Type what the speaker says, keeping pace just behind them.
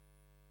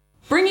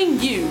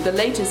bringing you the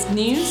latest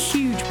news.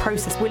 Huge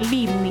process. We're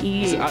leaving the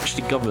EU. Is it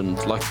actually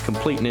governed like a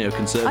complete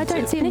neoconservative? I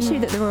don't see an issue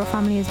that the royal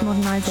family is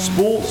modernising.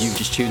 Sports. You've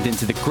just tuned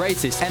into the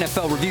greatest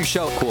NFL review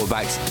show,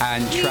 quarterbacks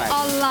and We track.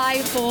 are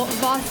live for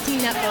Varsity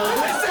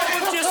Netball.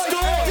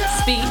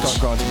 Speech. Got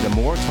granted them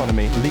more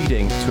autonomy,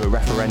 leading to a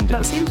referendum.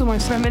 That seems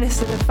almost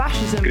reminiscent of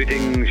fascism.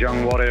 Greetings,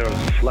 young warriors.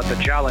 Let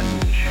the challenge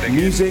begin.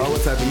 Music.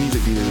 What type of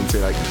music do you into?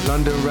 Like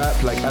London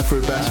rap, like Afro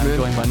Bashment?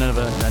 Joined by none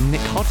other than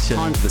Nick Hodgson.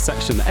 Time for the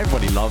section that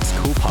everybody loves,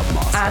 called Pub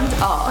Master. And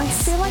I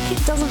arts. feel like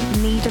it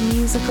doesn't need a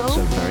musical. It's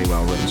a very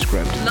well written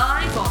script.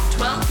 Live on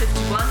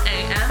 12:51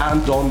 a.m.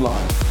 And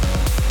online.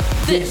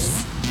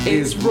 This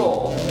is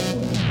Raw.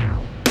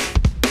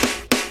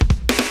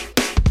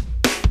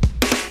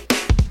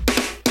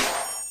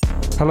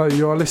 Hello,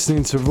 you are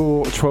listening to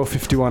Raw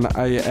 12:51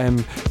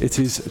 AM. It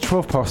is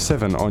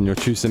 7:12 on your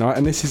Tuesday night,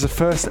 and this is the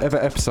first ever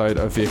episode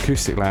of the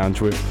Acoustic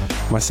Lounge with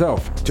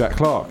myself, Jack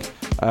Clark.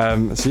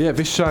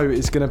 This show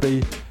is going to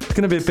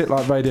be a bit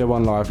like Radio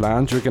 1 Live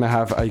Lounge. We're going to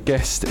have a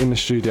guest in the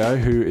studio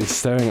who is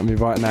staring at me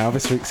right now.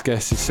 This week's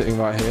guest is sitting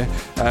right here.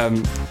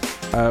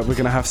 We're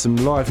going to have some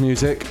live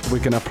music. We're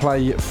going to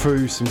play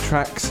through some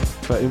tracks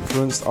that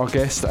influenced our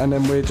guest, and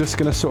then we're just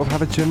going to sort of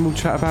have a general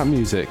chat about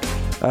music.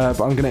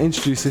 But I'm going to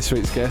introduce this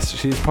week's guest.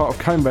 She is part of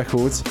Comb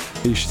Records,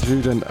 the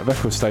student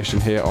record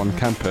station here on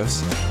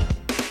campus.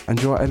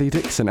 And you're Ellie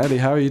Dixon. Ellie,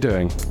 how are you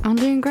doing? I'm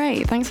doing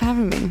great. Thanks for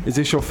having me. Is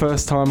this your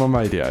first time on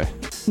radio?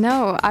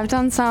 No, I've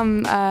done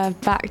some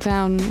back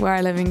down where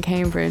I live in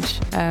Cambridge.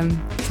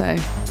 So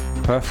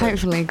Perfect.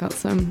 hopefully got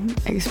some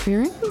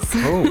experience.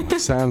 Oh,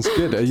 sounds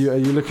good. Are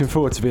you looking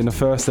forward to being the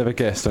first ever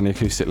guest on the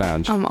Acoustic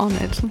Lounge? I'm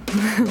honoured.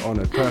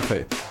 Honoured,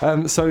 perfect.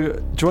 So do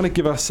you want to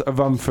give us a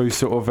run through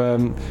sort of,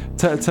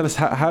 tell us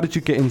how did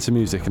you get into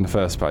music in the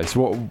first place?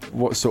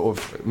 What sort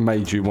of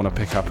made you want to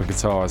pick up a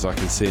guitar, as I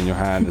can see in your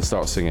hand, and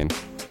start singing?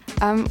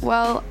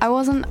 Well,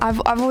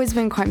 I've always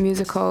been quite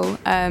musical.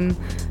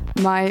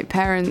 My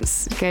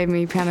parents gave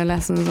me piano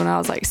lessons when I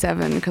was like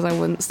 7 because I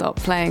wouldn't stop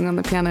playing on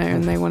the piano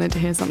and they wanted to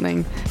hear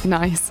something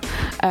nice.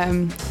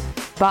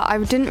 But I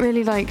didn't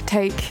really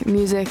take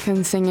music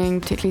and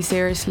singing particularly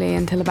seriously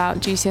until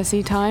about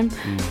GCSE time,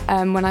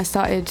 when I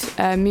started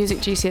music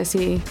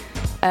GCSE,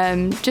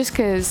 just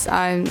because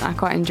I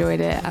quite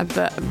enjoyed it,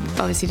 but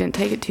obviously didn't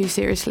take it too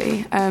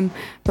seriously.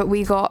 But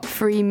we got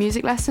free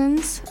music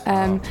lessons,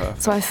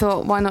 so I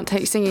thought, why not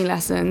take singing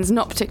lessons?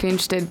 Not particularly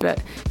interested,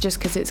 but just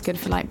because it's good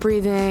for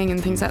breathing and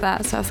things like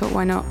that, so I thought,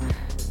 why not?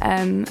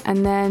 And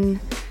then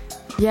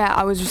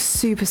I was just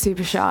super,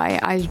 super shy.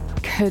 I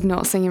could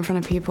not sing in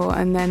front of people.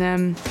 And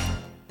then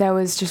there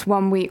was just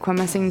one week when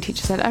my singing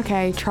teacher said,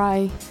 okay,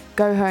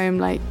 go home,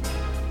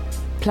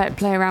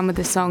 play around with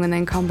this song and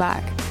then come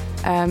back.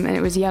 And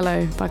it was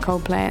Yellow by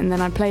Coldplay. And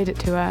then I played it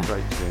to her.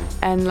 Great tune.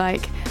 And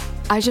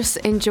I just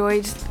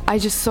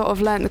sort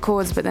of learnt the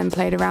chords, but then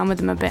played around with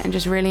them a bit and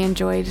just really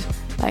enjoyed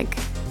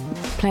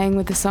playing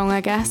with the song,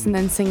 I guess, and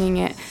then singing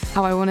it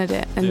how I wanted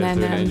it. And then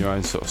doing it in your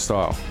own sort of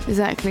style.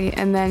 Exactly.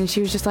 And then she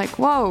was just like,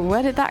 whoa,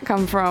 where did that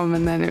come from?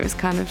 And then it was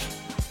kind of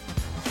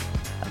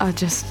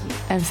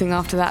everything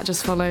after that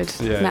just followed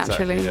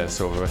naturally. Exactly. Yeah,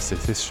 sort of the rest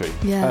is history.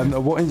 Yeah.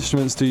 What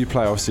instruments do you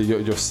play? Obviously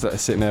you're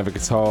sitting there with a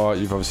guitar.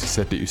 You've obviously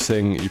said that you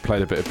sing. You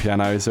played a bit of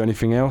piano. Is there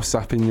anything else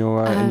up in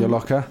your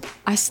locker?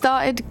 I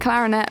started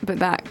clarinet, but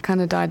that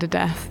kind of died a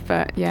death.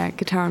 But yeah,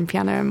 guitar and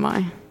piano in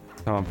my...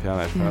 Guitar and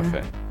piano,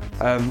 perfect.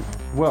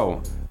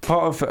 Well,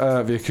 part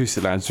of the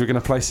Acoustic Lounge, we're going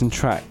to play some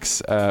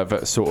tracks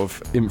that sort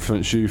of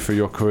influence you for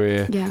your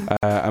career,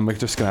 and we're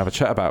just going to have a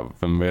chat about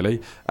them,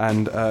 really.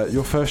 And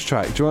your first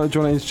track, do you want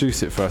to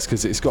introduce it first?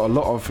 Because it's got a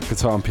lot of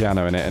guitar and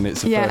piano in it, and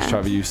it's the first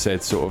track that you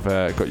said sort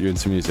of got you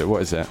into music.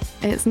 What is it?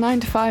 It's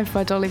 9 to 5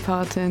 by Dolly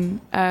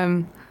Parton.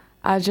 I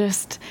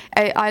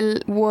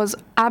was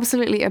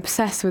absolutely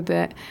obsessed with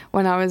it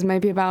when I was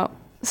maybe about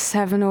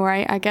 7 or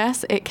 8, I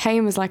guess. It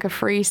came as a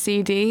free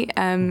CD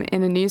in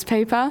a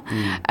newspaper.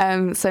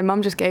 So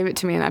Mum just gave it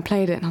to me and I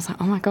played it and I was like,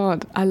 oh my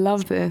God, I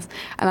love this.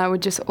 And I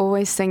would just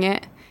always sing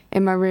it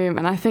in my room.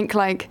 And I think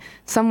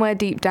somewhere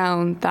deep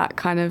down that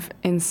kind of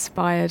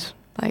inspired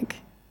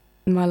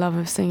my love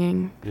of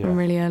singing from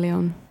really early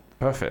on.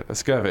 Perfect.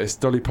 Let's go with it. It's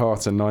Dolly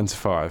Parton, 9 to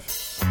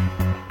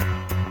 5.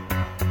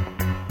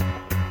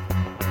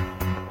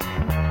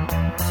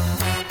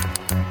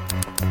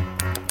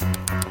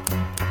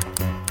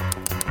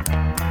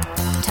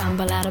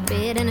 Out of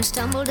bed and I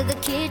stumble to the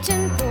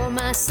kitchen, pour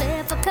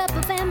myself a cup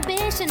of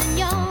ambition and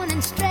yawn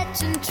and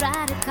stretch and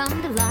try to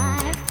come to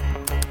life.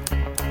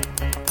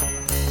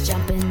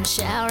 Jump in the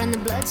shower and the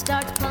blood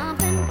starts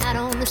pumping. Out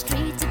on the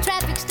streets the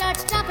traffic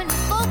starts jumping.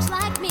 Folks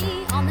like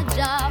me on the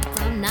job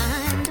from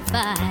 9 to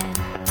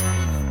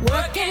 5.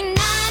 Working 9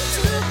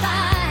 to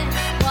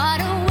 5. What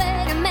a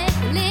way to make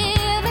a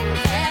living.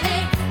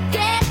 Barely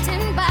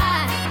getting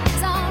by.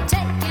 It's all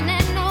taking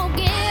and no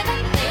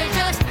giving. They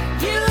just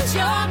use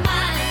your mind.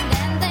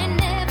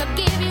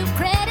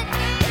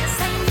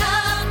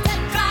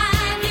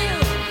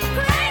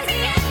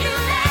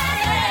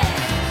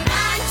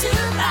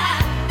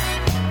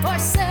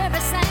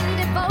 Service and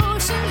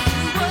devotion,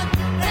 you would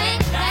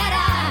think that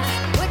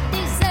I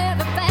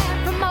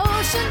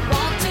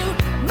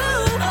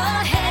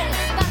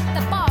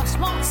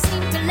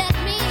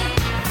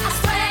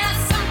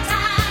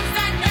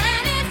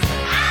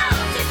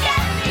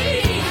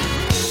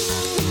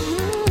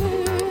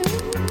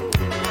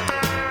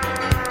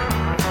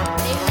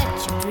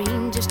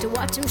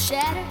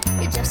shatter.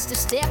 You're just a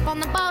step on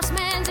the boss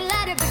man's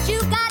ladder, but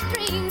you got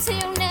dreams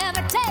he'll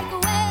never take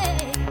away.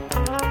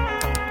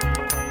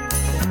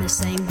 In the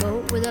same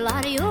boat with a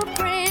lot of your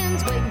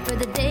friends, waiting for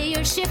the day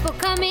your ship will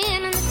come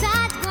in and the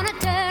tide's gonna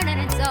turn and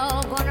it's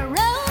all gonna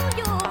roll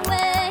your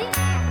way.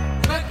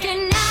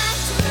 Working 9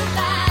 to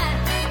 5,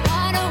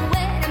 what a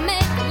way to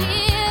make a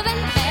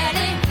living,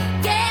 barely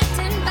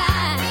getting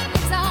by.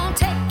 It's all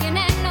taking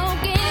and no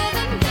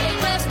giving. They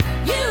just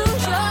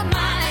use your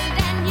mind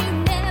and you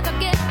never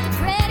get the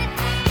credit.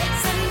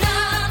 It's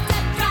enough to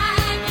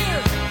drive you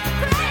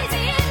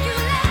crazy if you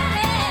let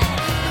it.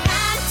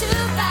 9 to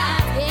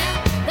 5, yeah,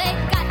 they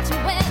got you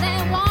where they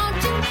want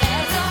you.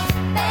 There's a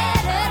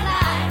better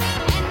life,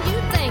 and you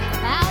think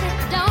about it,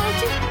 don't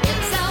you?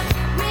 It's a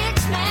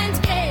rich man's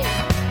game,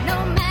 no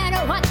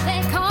matter what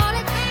they call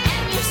it.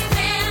 And you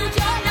spend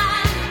your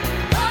life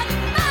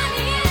putting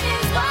money in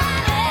his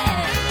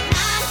wallet.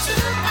 9 to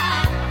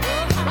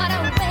 5, what a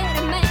way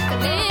to make a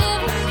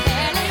living,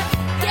 barely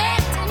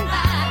getting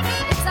by.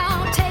 It's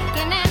all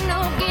taking and no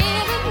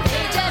giving.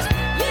 They just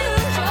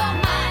use your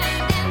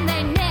mind and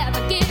they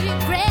never give you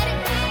credit.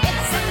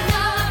 It's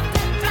enough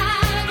to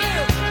drive you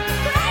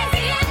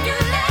crazy if you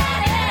let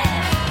it.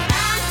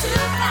 9 to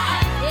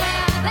 5, yeah,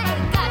 they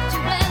got you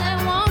where they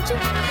want you.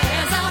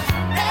 There's a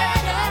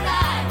better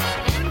life,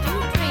 and you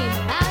dream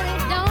about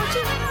it, don't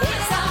you?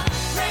 It's a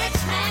rich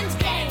man's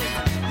game,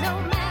 no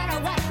matter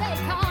what they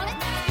call it.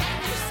 And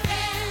you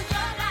spend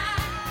your life.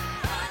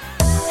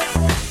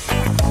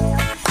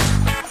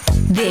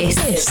 This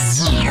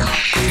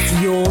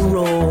is your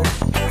Raw.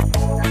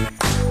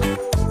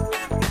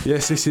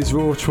 Yes, this is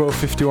Raw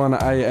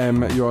 12:51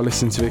 a.m. You are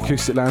listening to the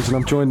Acoustic Lounge, and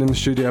I'm joined in the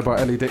studio by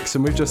Ellie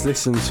Dixon. We've just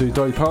listened to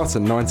Dolly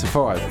Parton, 9 to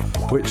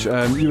 5, which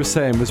you were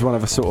saying was one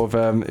of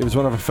the it was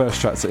one of the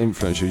first tracks that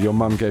influenced you. Your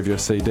mum gave you a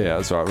CD,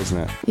 that's right,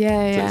 wasn't it?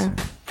 Yeah.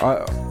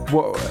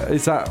 What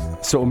is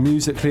that sort of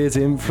musically? Has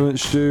it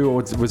influenced you,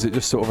 or was it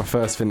just sort of a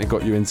first thing that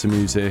got you into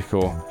music?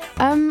 Or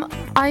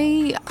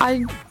I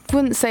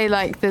wouldn't say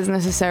like there's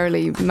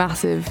necessarily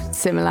massive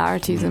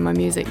similarities in my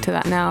music to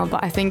that now,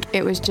 but I think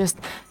it was just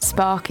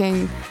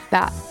sparking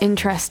that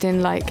interest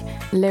in like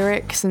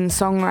lyrics and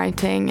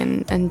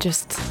songwriting and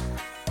just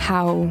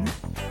how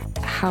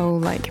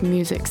like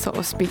music sort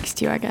of speaks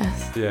to you, I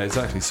guess. Yeah,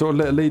 exactly. Sort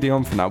of leading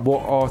on from that,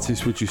 what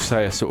artists would you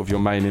say are sort of your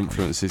main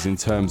influences in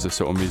terms of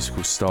sort of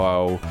musical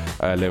style,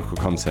 lyrical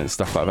content,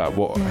 stuff like that?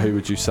 Who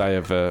would you say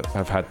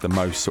have had the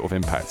most sort of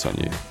impact on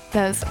you?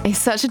 It's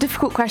such a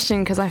difficult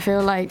question because I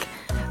feel like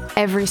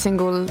every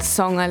single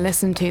song I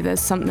listen to,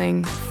 there's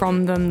something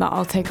from them that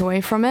I'll take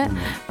away from it.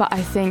 But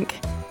I think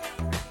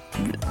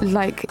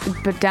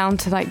but down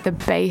to like the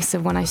base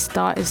of when I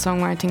started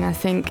songwriting, I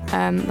think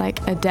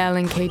like Adele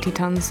and Katie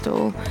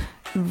Tunstall,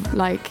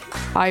 like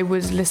I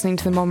was listening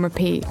to them on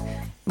repeat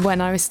when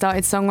I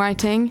started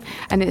songwriting,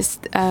 and it's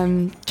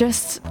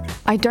just,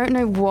 I don't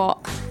know what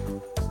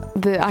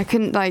I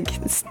couldn't like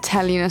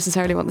tell you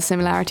necessarily what the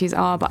similarities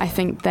are, but I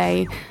think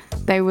they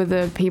were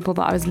the people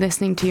that I was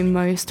listening to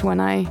most when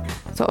I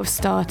sort of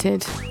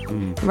started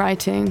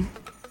writing.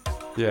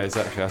 Yeah,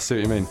 exactly. I see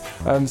what you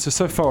mean.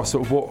 So far,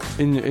 sort of what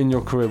in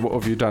your career, what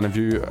have you done? Have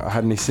you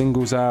had any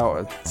singles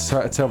out?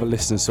 Tell the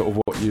listeners sort of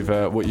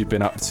what you've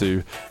been up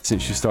to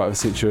since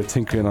you were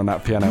tinkering on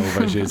that piano all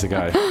those years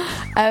ago.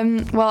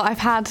 Well, I've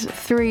had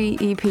 3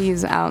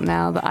 EPs out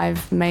now that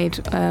I've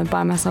made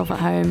by myself at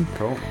home.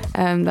 Cool.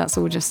 That's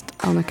all just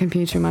on a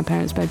computer in my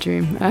parents'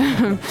 bedroom.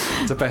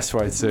 It's the best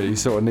way to. You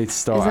sort of need to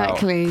start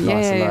out nice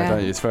and low,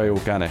 don't you? It's very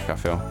organic, I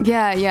feel.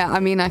 Yeah. I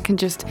mean, I can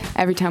just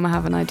every time I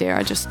have an idea,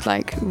 I just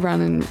like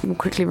run and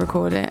quickly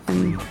record it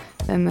and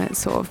then that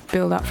sort of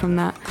build up from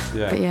that.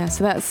 Yeah. But yeah,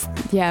 so that's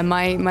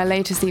my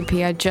latest EP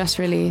I just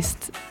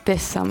released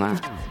this summer.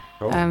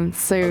 Cool.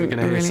 So we're going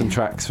to hear some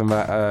tracks from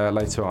that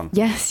later on.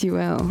 Yes, you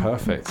will.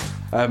 Perfect.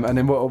 And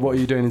then what are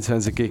you doing in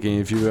terms of gigging?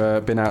 Have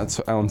you been out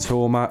on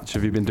tour much?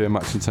 Have you been doing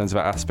much in terms of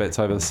that aspect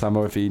over the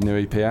summer with the new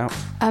EP out?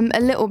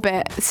 A little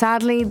bit.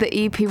 Sadly, the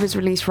EP was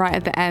released right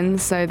at the end,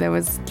 so there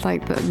was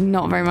like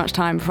not very much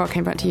time before I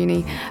came back to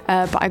uni.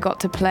 But I got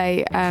to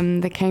play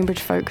the Cambridge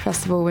Folk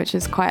Festival, which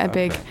is quite a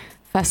big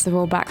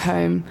festival back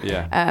home,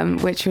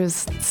 which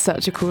was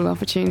such a cool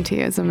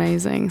opportunity. It was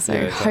amazing.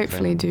 So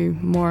hopefully do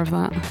more of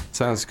that.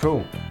 Sounds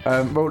cool.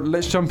 Well,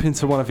 let's jump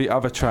into one of the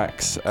other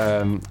tracks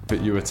that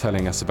you were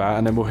telling us about,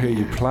 and then we'll hear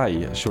you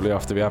play shortly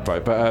after the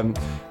outbreak. But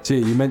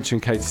you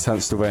mentioned Katie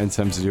Tunstall there in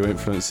terms of your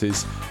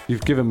influences.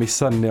 You've given me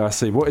Suddenly I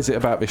See. What is it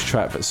about this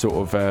track that sort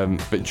of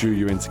that drew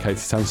you into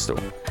Katie Tunstall?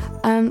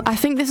 I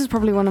think this is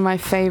probably one of my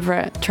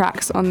favourite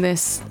tracks on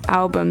this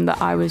album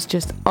that I was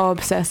just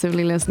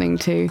obsessively listening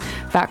to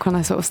back when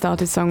I sort of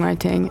started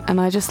songwriting, and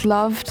I just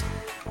loved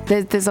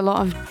there's a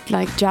lot of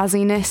like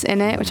jazziness in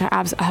it, which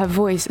her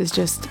voice is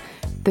just,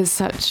 there's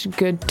such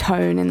good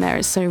tone in there,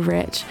 it's so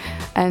rich,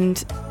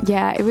 and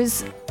yeah,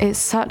 it's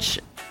such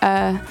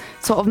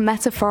sort of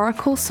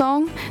metaphorical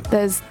song.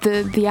 There's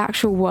the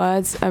actual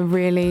words are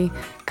really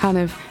kind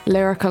of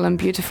lyrical and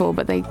beautiful,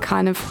 but they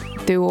kind of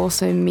do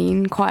also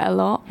mean quite a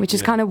lot, which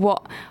is kind of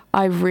what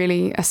I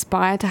really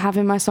aspire to have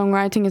in my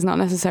songwriting, is not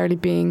necessarily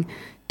being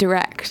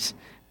direct,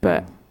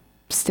 but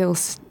still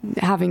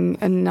having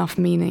enough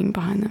meaning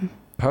behind them.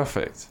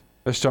 Perfect.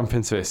 Let's jump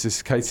into this. This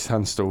is Katie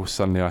Tunstall,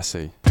 Suddenly I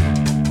See.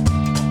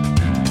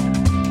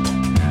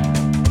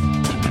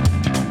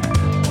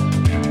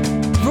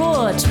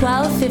 Raw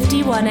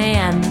 12:51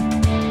 a.m.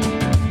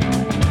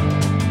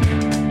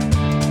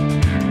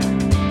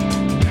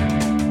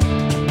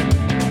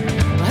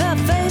 Her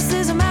face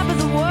is a map of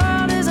the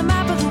world, is a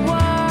map of the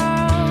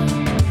world.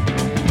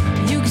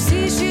 You can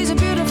see she's a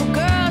beautiful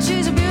girl,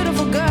 she's a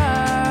beautiful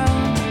girl.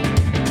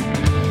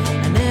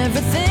 And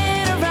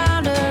everything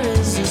around her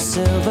is a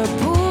silver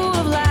pool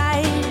of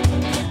light.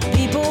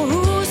 People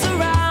who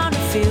surround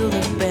her feel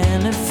the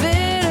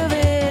benefit of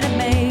it, it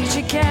makes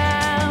you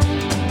count.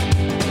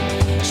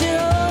 She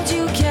holds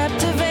you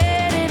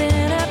captivated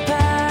in her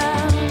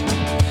palm.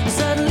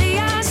 Suddenly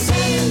I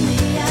see,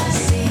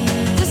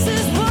 this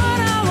is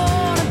what I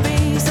wanna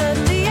be.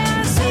 Suddenly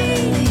I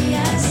see,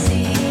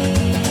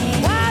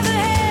 why the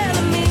hell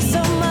it means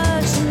so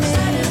much to me.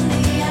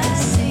 Suddenly I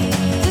see,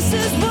 this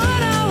is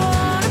what I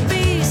wanna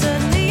be.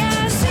 Suddenly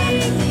I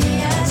see,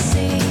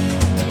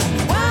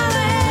 why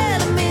the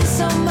hell it means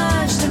so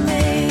much to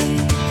me.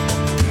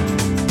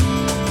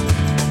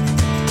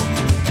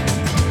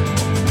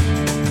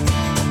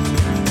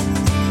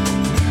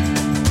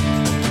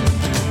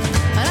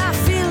 And I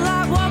feel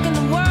like walking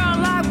the world,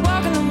 like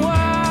walking the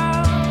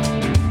world.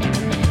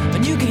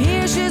 And you can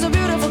hear she's a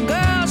beautiful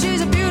girl,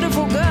 she's a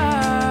beautiful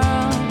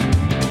girl.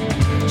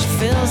 She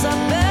fills up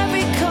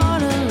every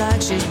corner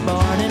like she's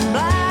born in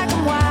black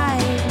and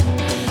white.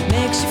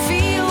 Makes you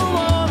feel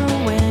warmer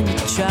when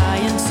you're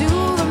trying to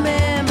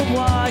remember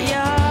what you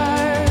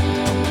heard.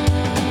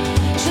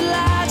 She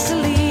likes to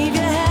leave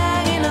you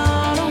hanging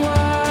on a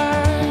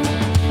word.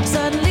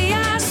 Suddenly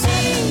I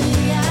see,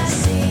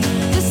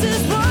 this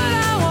is what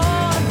I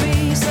wanna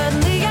be.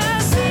 Suddenly I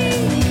see,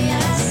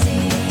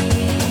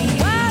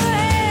 why the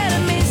hell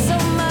it means so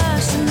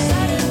much to me.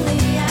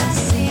 Suddenly I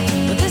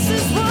see, but this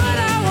is what I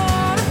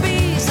wanna be.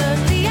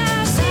 Suddenly I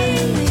see,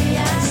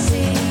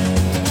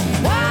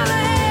 why the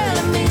hell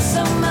it means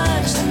so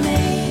much to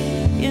me.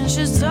 And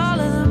she's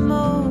taller than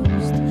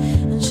most,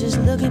 and she's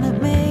looking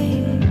at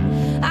me.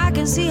 I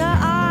can see her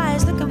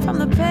eyes looking from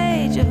the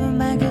page of a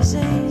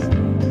magazine.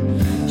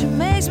 She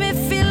makes me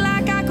feel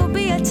like I could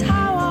be a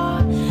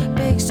tower,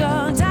 big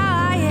strong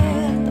tower,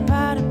 yeah. The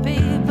power to be,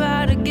 the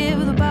power to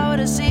give, the power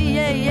to see,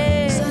 yeah,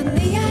 yeah.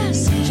 Suddenly I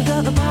see, she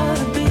got the power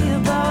to be, the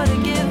power to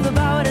give, the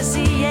power to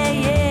see, yeah,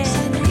 yeah.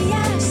 Suddenly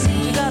I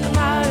see, she got the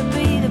power to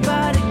be, the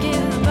power to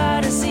give, the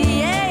power to see,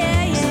 yeah, yeah,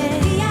 yeah.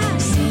 Suddenly I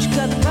see, she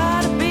got the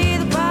power to be,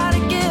 the power to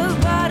give, the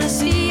power to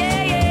see,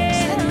 yeah, yeah.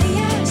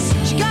 Suddenly I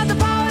see, she got the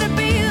power to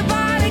be, the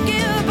power to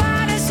give, the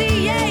power to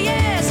see, yeah,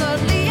 yeah.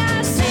 Suddenly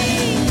I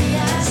see,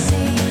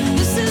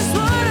 this is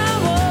what I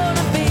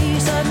wanna be.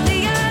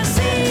 Suddenly I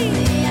see,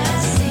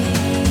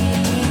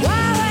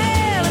 why the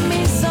hell it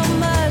means so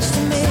much to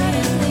me.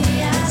 Suddenly I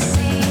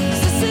see,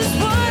 this is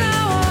what I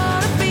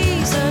wanna be.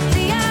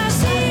 Suddenly I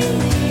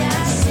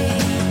see,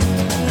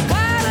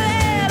 why the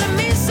hell it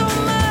means so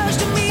much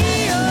to me.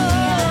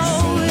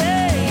 Oh,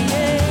 yeah,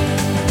 yeah.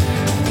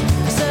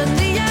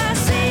 Suddenly I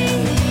see,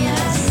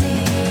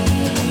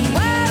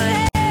 why the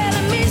hell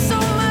it means so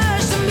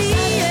much to me.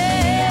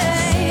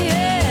 Yeah,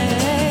 yeah.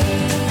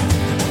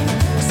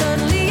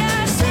 Suddenly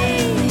I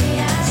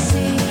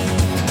see,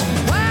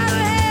 why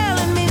the hell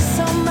it means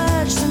so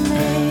much to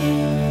me.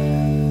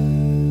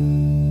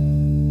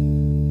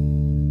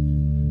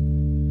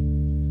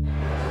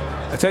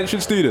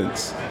 Attention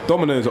students,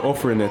 Domino's are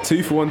offering their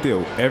 2-for-1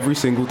 deal every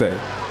single day.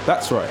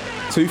 That's right,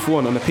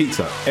 2-for-1 on a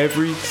pizza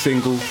every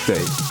single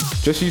day.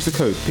 Just use the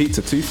code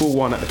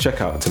PIZZA241 at the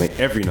checkout to make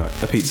every night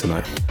a pizza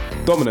night.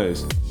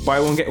 Domino's, buy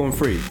one get one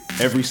free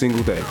every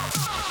single day.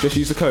 Just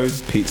use the code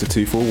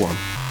PIZZA241.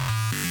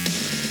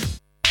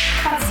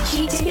 Fancy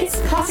cheap tickets,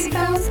 classic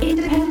films,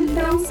 independent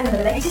films, and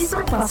the latest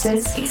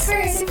blockbusters,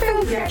 experiencing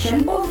film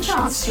direction, or the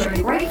chance to join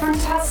a great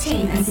front-of-house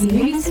team and see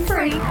movies for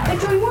free? Then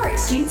join Warwick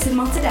students in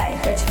Month today.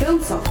 Go to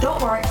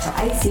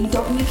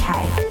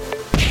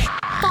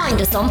filmsoft.warwick.ac.uk.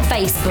 Find us on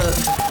Facebook.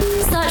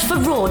 Search for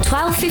Raw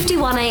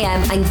 12:51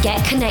 a.m. and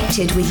get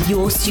connected with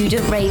your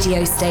student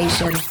radio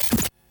station.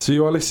 So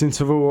you are listening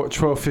to Raw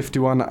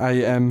 12:51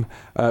 a.m.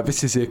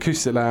 This is the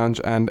Acoustic Lounge,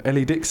 and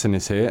Ellie Dixon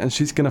is here, and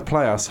she's going to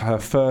play us her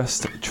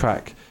first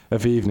track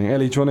of the evening.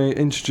 Ellie, do you want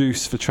to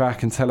introduce the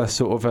track and tell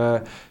us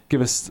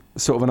give us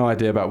sort of an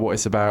idea about what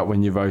it's about,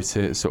 when you wrote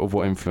it, sort of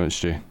what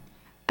influenced you?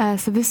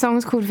 So this song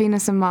is called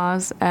Venus and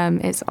Mars.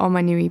 It's on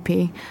my new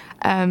EP.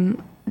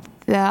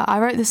 I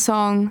wrote the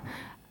song,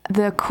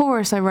 the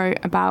chorus I wrote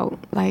about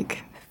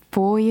like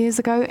 4 years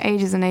ago,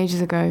 ages and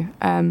ages ago,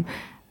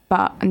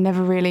 but I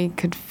never really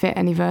could fit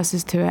any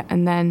verses to it.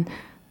 And then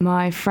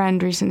my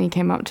friend recently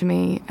came up to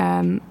me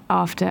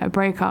after a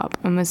breakup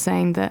and was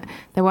saying that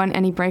there weren't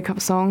any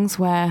breakup songs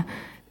where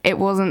it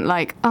wasn't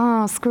like,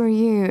 oh, screw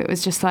you. It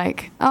was just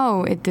like,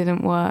 oh, it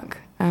didn't work.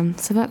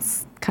 So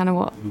that's kind of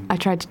what I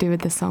tried to do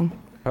with this song.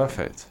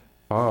 Perfect.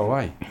 Far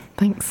away.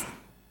 Thanks.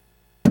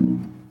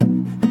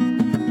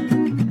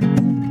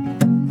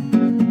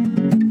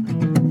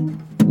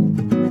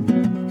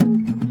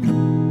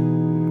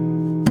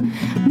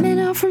 Men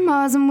are from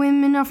Mars and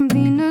women are from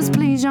Venus.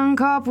 Please, young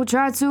couple,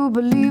 try to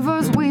believe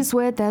us. We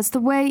swear that's the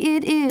way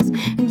it is.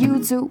 And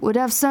you two would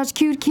have such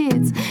cute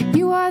kids.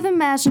 You are the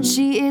match and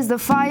she is the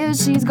fire.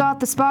 She's got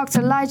the spark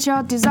to light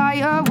your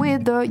desire.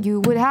 With her, you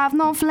would have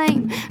no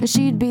flame, and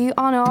she'd be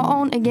on her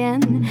own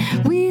again.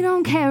 We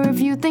don't care if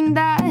you think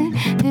that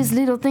this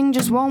little thing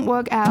just won't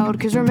work out.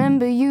 Cause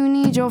remember, you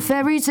need your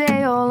fairy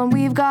tale, and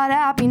we've got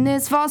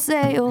happiness for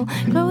sale.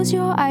 Close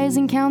your eyes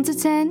and count to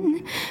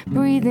 10.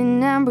 Breathe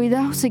in and breathe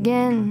out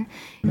again.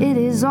 It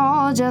is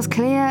all just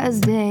clear as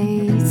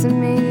day to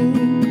me.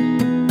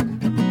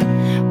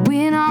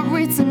 We're not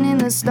written in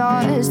the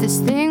stars. This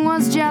thing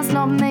was just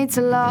not made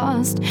to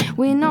last.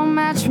 We're no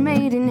match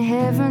made in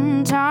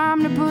heaven.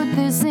 Time to put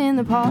this in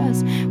the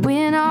past.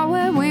 We're not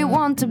where we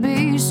want to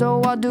be. So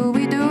what do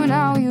we do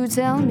now? You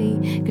tell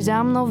me. Cause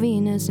I'm no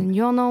Venus and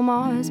you're no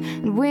Mars.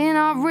 And we're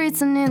not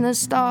written in the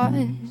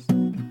stars.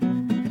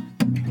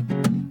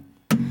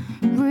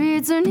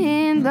 Written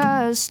in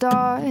the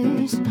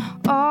stars.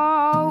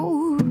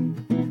 Oh,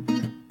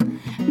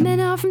 men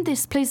are from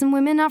this place and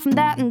women are from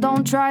that. And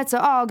don't try to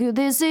argue,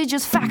 this is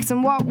just facts.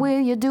 And what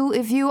will you do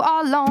if you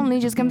are lonely?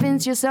 Just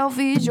convince yourself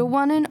he's your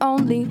one and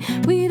only.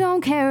 We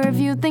don't care if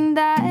you think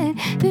that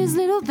this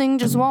little thing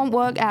just won't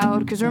work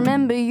out. Cause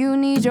remember, you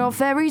need your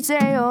fairy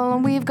tale,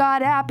 and we've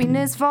got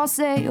happiness for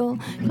sale.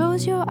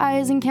 Close your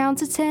eyes and count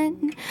to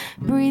 10.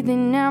 Breathe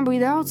in and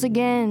breathe out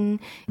again.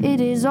 It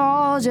is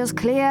all just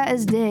clear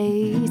as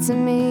day to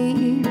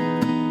me.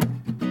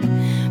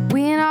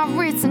 We're not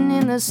written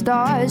in the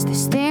stars.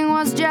 This thing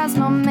was just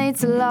not made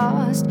to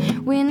last.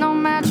 We're no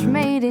match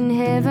made in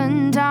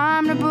heaven.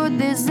 Time to put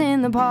this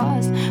in the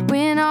past.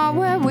 We're not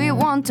where we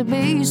want to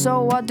be.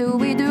 So what do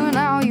we do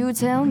now? You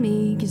tell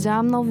me. Cause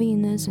I'm no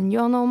Venus and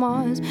you're no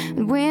Mars.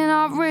 And we're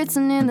not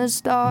written in the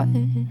stars.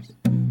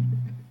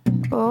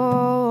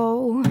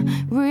 Oh,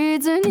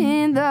 written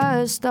in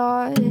the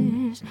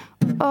stars.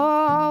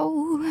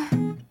 Oh,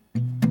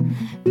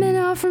 men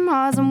are from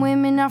Mars and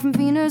women are from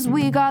Venus.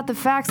 We got the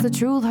facts, the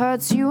truth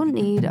hurts, you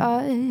need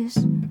us.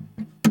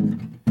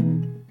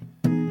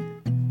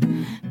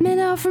 Men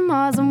are from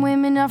Mars and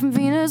women are from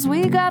Venus.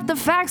 We got the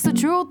facts, the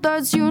truth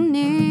hurts, you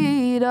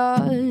need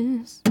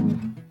us.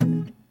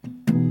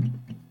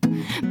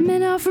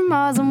 Men are from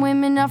Mars and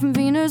women are from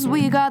Venus.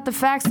 We got the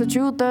facts, the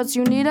truth hurts,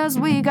 you need us.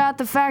 We got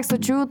the facts, the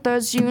truth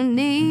hurts, you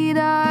need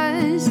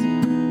us.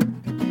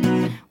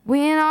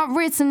 We're not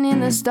written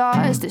in the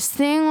stars. This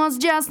thing was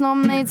just not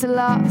made to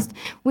last.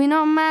 We're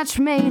no match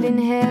made in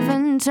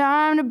heaven.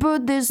 Time to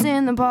put this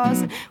in the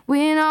past.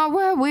 We're not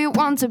where we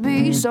want to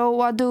be. So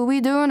what do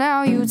we do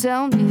now? You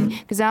tell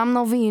me. Cause I'm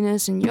no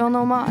Venus and you're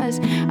no Mars.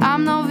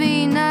 I'm no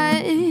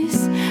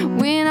Venus.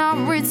 We're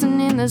not written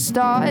in the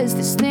stars.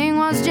 This thing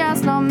was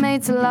just not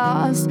made to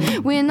last.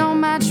 We're no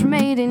match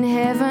made in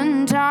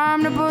heaven.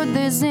 Time to put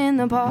this in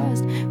the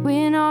past.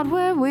 We're not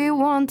where we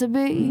want to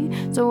be.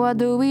 So what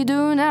do we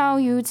do now?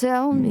 You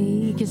tell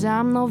me. Cause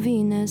I'm no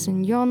Venus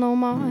and you're no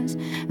Mars.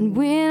 And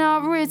we're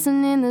not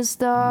written in the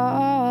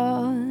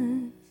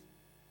stars.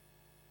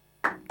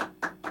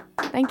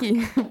 Thank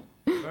you.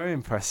 Very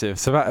impressive.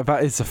 So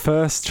that is the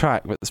first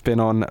track that's been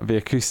on the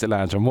Acoustic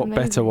Lounge, and what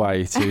Amazing. better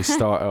way to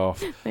start it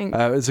off. Thanks.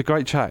 It was a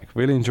great track.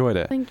 Really enjoyed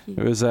it. Thank you.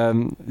 It was,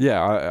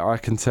 I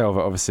can tell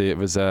that obviously it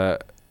was, I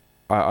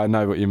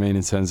know what you mean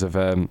in terms of,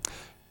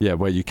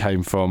 where you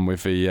came from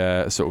with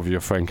the sort of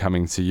your friend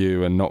coming to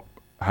you and not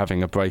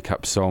having a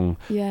breakup song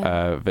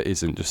that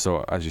isn't just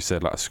sort of, as you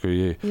said, like screw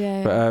you.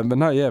 But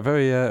no,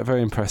 very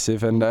very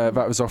impressive. And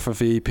that was off of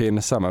the EP in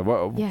the summer.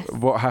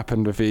 What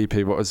happened with the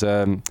EP? What was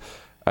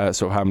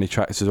sort of how many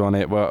tracks was on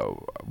it?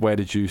 Where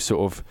did you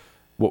sort of,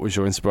 what was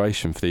your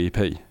inspiration for the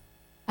EP?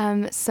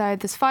 So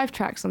there's 5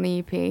 tracks on the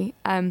EP,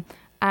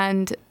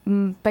 and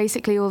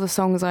basically all the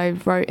songs I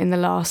wrote in the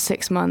last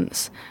 6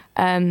 months.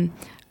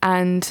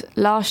 And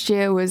last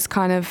year was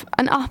kind of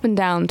an up and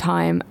down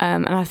time,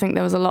 and I think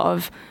there was a lot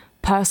of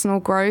personal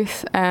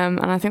growth,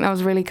 and I think that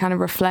was really kind of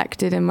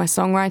reflected in my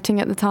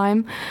songwriting at the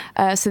time.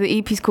 So the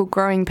EP is called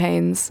Growing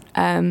Pains,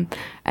 and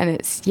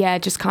it's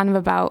just kind of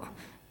about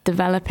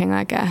developing,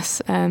 I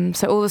guess.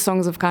 So all the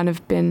songs have kind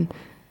of been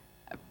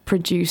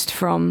produced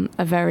from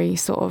a very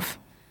sort of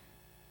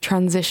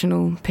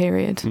transitional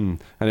period. And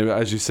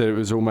as you said, it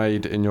was all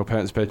made in your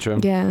parents'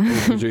 bedroom.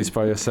 All produced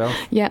by yourself.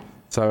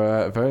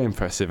 So very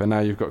impressive. And now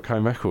you've got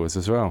Cone Records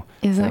as well.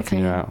 Exactly.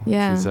 You out, which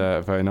is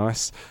very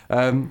nice.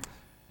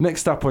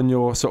 Next up on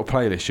your sort of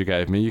playlist you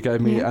gave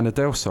me an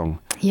Adele song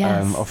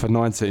off of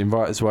 19,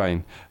 Right as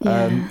Wayne.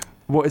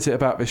 What is it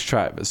about this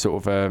track that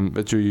sort of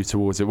that drew you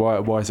towards it?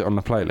 Why is it on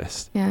the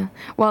playlist?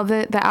 Well,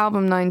 the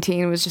album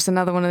 19 was just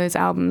another one of those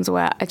albums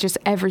where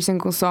every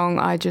single song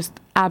I just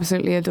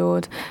absolutely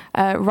adored.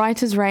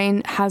 Right as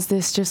Rain has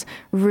this just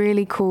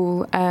really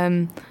cool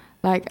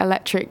like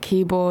electric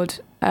keyboard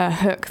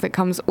hook that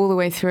comes all the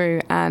way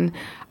through, and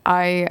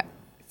I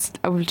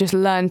just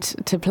learned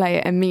to play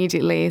it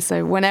immediately.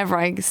 So whenever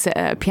I sit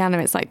at a piano,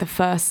 it's like the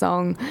first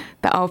song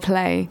that I'll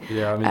play.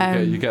 Yeah, I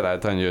mean, you get that,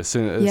 don't you? As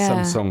soon as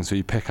some songs where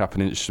you pick up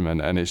an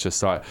instrument, and it's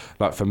just like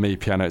for me,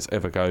 piano, it's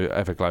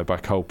Everglow by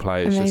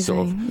Coldplay. It's just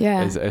sort of,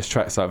 it's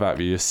tracks like that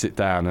where you just sit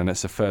down and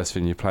it's the first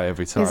thing you play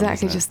every time.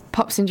 Exactly, just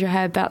pops into your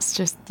head. That's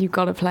just, you've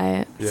got to play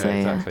it. Yeah, so,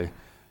 exactly.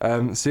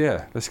 So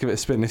yeah, let's give it a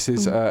spin. This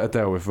is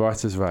Adele with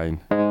Writer's Rain.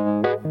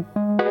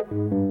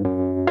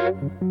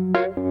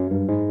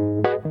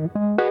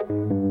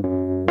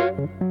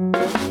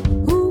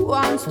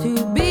 Wants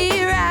to be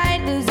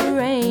right as the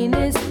rain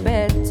is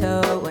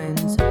better when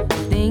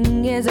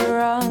something is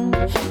wrong.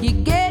 You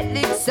get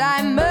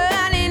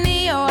excitement in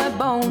your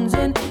bones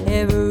and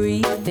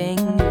everything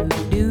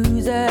you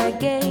do's a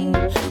game.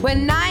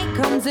 When night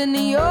comes and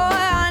you're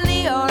on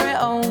your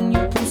own,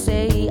 you can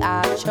say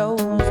I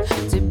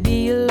chose to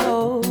be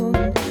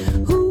alone.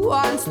 Who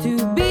wants to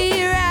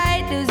be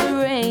right as the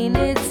rain?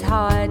 It's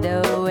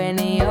harder when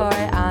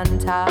you're on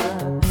top.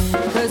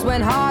 'Cause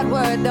when hard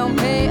work don't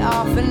pay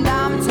off and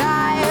I'm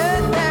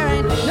tired, there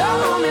ain't no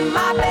room in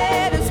my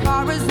bed as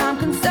far as I'm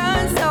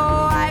concerned.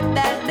 So wipe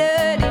that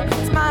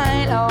dirty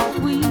smile off.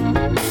 We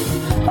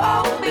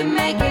won't be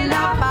making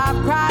up.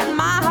 I've cried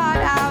my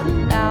heart out.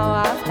 Now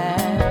I've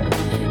had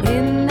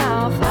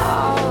enough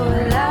of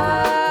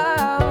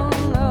love.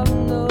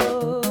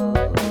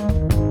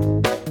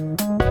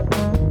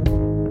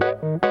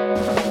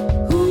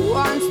 Who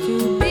wants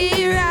to be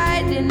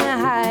riding the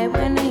high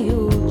when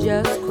you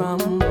just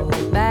crumble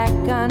back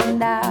on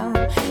down?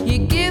 You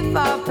give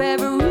up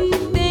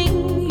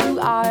everything you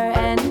are,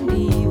 and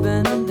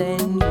even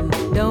then you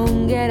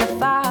don't get a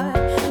far.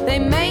 They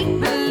make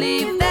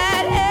believe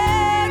that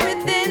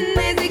everything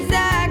is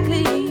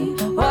exactly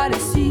what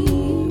it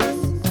seems,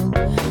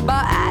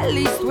 but at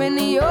least when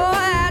you're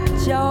at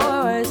your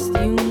worst,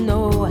 you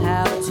know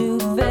how to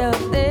feel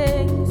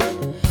things.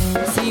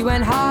 See,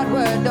 when hard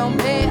work don't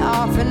pay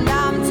off and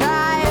I'm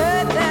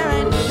tired, there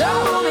ain't no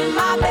room in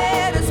my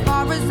bed as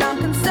far as I'm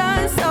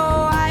concerned. So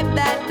wipe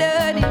that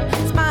dirty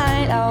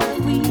smile off.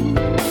 We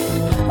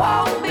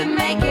won't be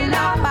making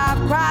up. I've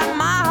cried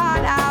my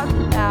heart out.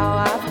 Now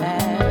I've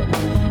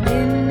had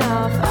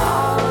enough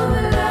of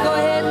love. Go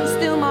ahead and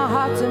steal my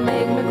heart to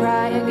make me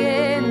cry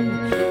again,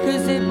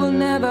 'cause it will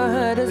never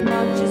hurt as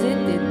much as it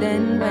did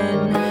then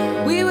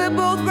when we were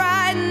both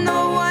right and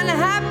no one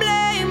had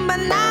blame.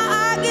 But now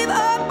I give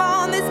up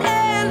on this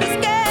endless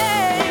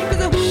game.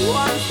 'Cause who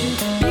wants to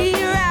be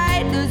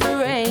right as the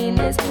rain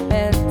is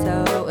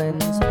better when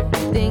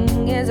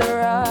something is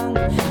wrong?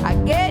 I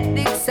get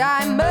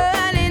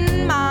excitement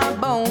in my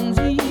bones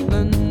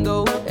even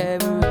though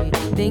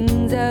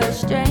everything's a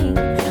strain.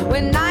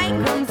 When night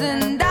comes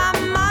and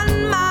I'm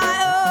on my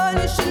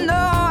own, you should know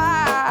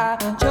I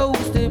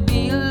chose to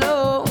be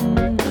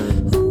alone.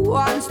 Who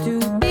wants to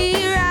be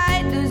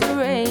right as the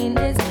rain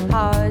is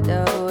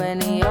harder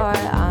when you're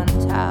on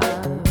top?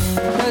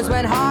 'Cause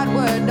when hard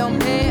work don't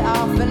pay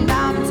off and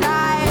I'm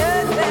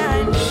tired, there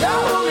ain't no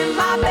room in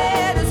my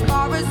bed as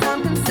far as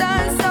I'm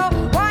concerned. So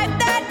wipe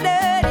that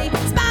dirty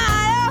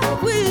smile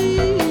off. We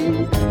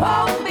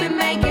won't be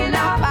making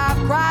up. I've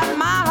cried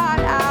my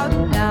heart out.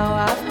 Now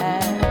I've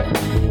had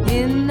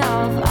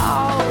enough.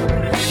 Oh,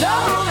 no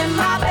room in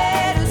my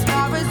bed as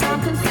far as I'm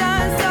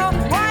concerned. So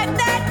wipe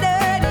that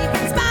dirty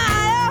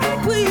smile off.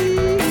 We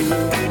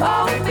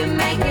won't be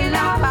making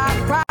up. I've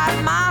cried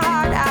my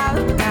heart out.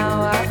 Now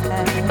I've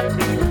had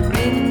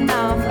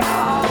enough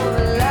of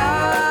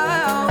love.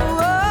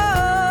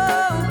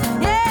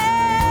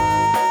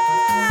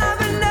 Yeah,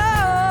 but no.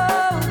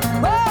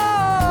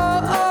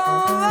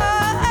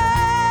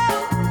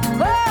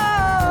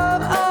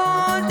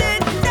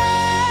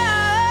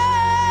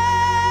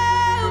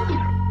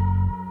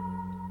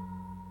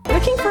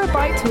 Looking for a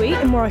bite to eat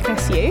in Warwick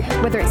SU?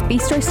 Whether it's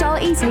bistro-style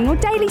eating or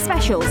daily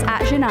specials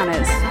at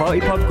Shenana's.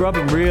 Party pub grub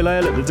and real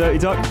ale at the Dirty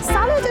Duck.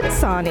 Salad and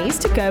sarnies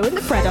to go in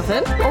the bread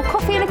oven? Or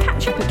coffee and a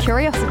catch-up at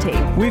Curiosity.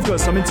 We've got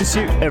something to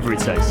suit every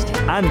taste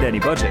and any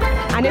budget.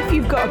 And if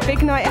you've got a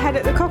big night ahead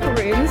at the Copper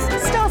Rooms,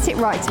 start it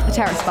right at the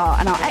Terrace Bar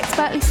and our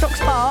expertly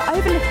stocked bar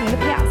overlooking the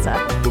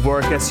piazza. With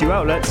Warwick SU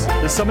outlets,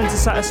 there's something to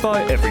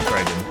satisfy every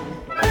craving.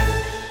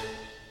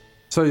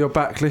 So you're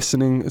back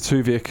listening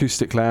to the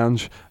Acoustic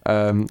Lounge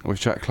with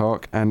Jack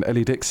Clark, and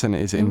Ellie Dixon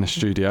is in the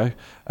studio.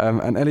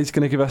 And Ellie's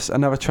going to give us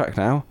another track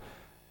now.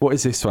 What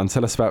is this one?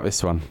 Tell us about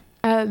this one.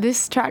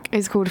 This track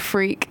is called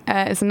Freak.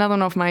 It's another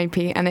one off my EP,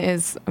 and it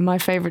is my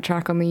favourite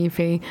track on the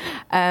EP.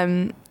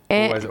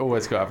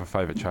 Always got to have a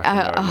favourite track.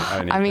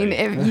 I mean,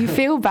 you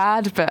feel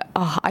bad, but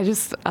I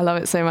love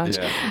it so much.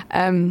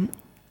 Yeah.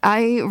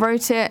 I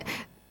wrote it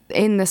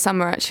in the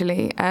summer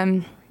actually,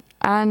 and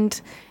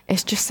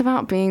it's just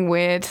about being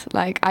weird.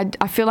 Like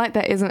I feel like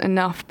there isn't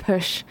enough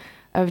push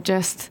of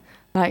just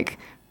like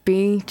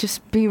be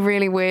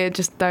really weird.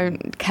 Just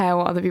don't care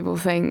what other people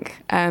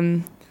think.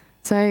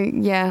 So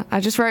yeah, I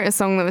just wrote a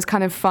song that was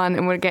kind of fun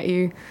and would get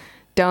you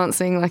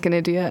dancing like an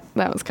idiot.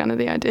 That was kind of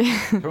the idea.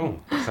 Cool.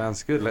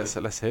 Sounds good.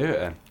 Let's hear it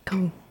then.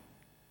 Cool.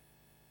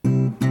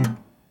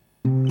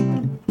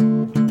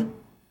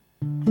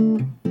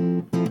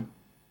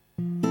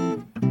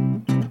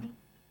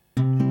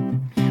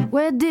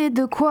 did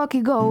the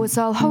quirky go? It's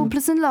all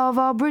hopeless in love,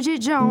 all Bridget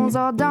Jones,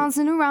 all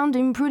dancing around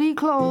in pretty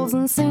clothes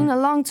and singing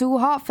along to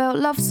heartfelt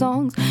love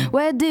songs.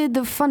 Where did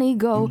the funny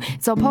go?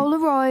 It's all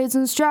Polaroids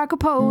and strike a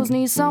pose.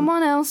 Need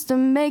someone else to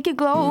make it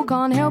glow.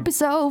 Can't help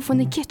yourself when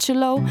they get you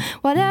low.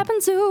 What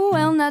happened to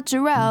El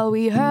Natural?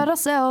 We hurt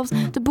ourselves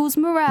to boost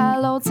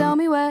morale. Oh, tell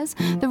me where's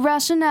the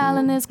rationale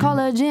in this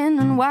collagen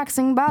and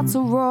waxing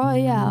battle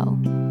royale?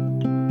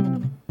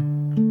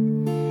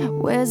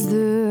 Where's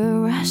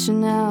the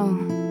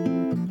rationale?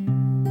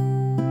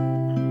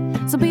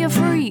 So be a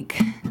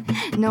freak.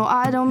 No,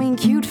 I don't mean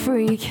cute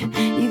freak.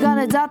 You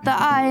gotta dot the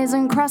I's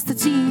and cross the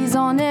T's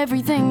on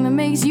everything that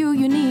makes you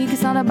unique.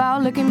 It's not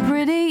about looking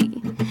pretty.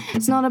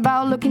 It's not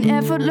about looking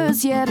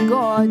effortless yet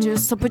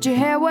gorgeous. So put your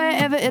hair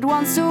wherever it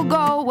wants to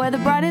go, where the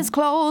brightest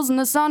clothes and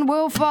the sun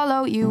will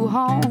follow you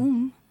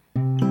home.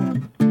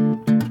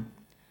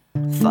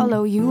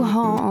 Follow you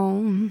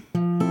home.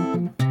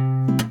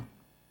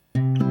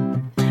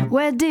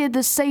 Where did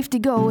the safety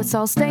go? It's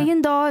all stay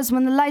indoors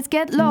when the lights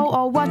get low.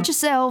 Or watch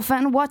yourself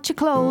and watch your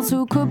clothes.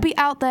 Who could be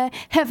out there?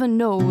 Heaven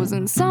knows.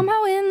 And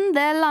somehow in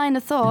their line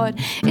of thought,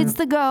 it's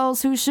the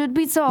girls who should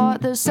be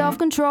taught the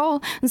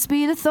self-control and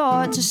speed of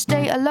thought to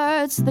stay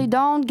alert so they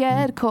don't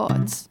get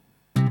caught.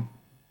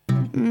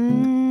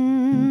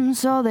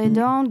 So they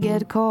don't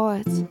get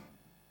caught.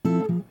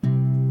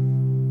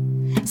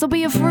 So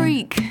be a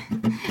freak.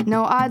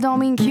 No, I don't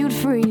mean cute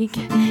freak.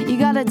 You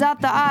gotta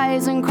dot the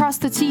I's and cross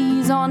the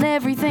T's on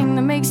everything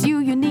that makes you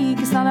unique.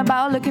 It's not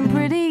about looking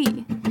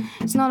pretty.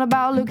 It's not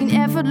about looking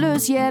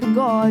effortless yet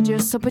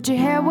gorgeous. So put your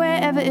hair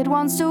wherever it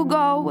wants to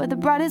go, where the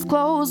brightest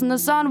clothes and the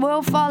sun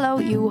will follow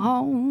you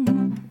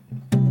home.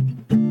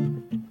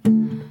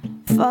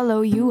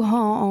 Follow you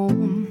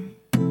home.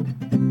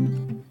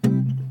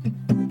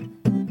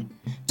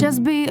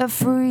 Just be a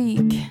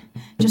freak,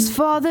 just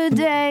for the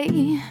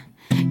day.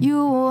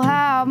 You will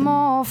have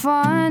more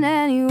fun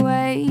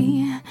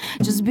anyway.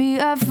 Just be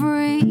a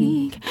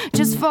freak,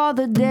 just for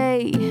the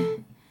day.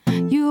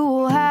 You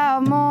will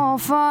have more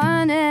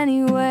fun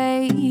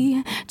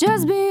anyway.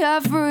 Just be a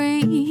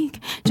freak,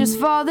 just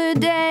for the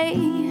day.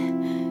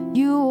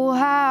 You will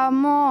have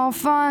more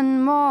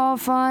fun, more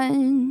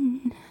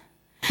fun.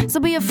 So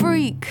be a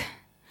freak.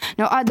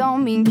 No, I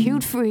don't mean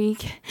cute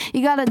freak.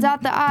 You gotta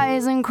dot the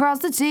I's and cross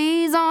the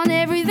T's on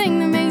everything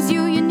that makes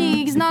you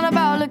unique. It's not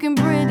about looking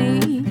pretty.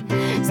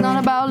 It's not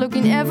about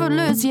looking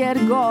effortless yet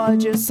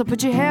gorgeous. So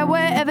put your hair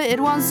wherever it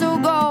wants to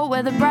go,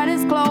 where the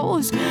brightest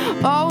clothes.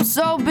 Oh,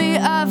 so be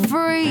a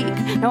freak.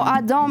 No,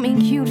 I don't mean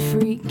cute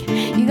freak.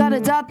 You gotta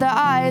dot the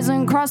I's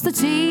and cross the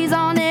T's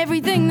on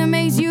everything that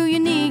makes you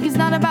unique. It's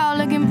not about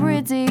looking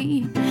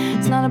pretty.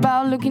 It's not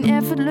about looking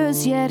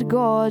effortless yet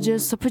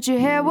gorgeous. So put your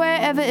hair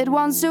wherever it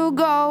wants to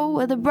go,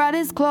 where the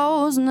brightest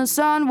clothes and the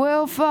sun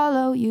will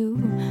follow you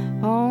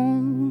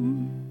home.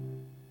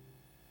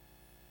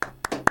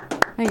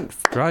 Thanks.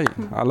 Great,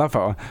 I love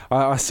it.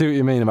 I see what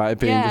you mean about it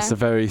being just a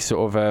very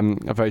sort of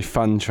a very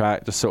fun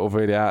track, just sort of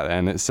really out there.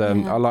 And it's I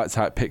liked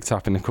how it picked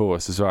up in the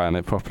chorus as well, and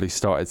it properly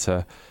started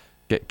to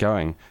get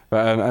going.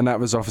 But and that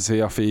was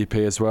obviously off the EP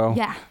as well.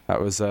 Yeah. That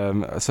was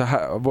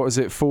what was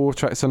it? 4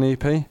 tracks on the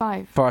EP?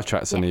 5. 5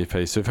 tracks on the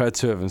EP. So we've heard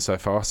 2 of them so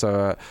far.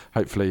 So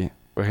hopefully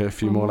we'll hear a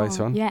few more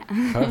later on. Yeah.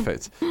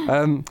 Perfect.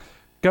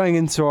 Going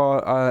into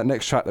our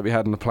next track that we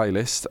had on the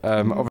playlist,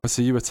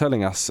 obviously you were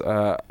telling us,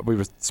 we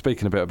were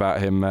speaking a bit about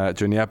him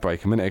during the ad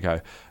break a minute ago,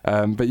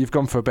 but you've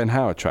gone for a Ben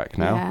Howard track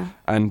now,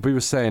 and we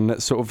were saying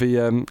that sort of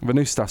the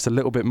new stuff's a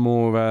little bit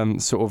more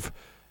sort of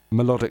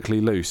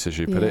melodically loose, as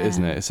you put it,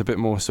 isn't it? It's a bit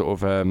more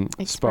sort of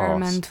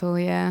experimental,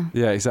 sparse.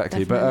 Yeah,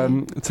 exactly.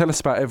 Definitely. But tell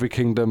us about Every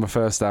Kingdom, the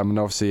first album, and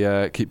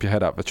obviously Keep Your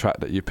Head Up, the track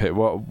that you picked.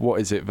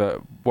 What is it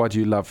why do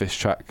you love this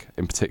track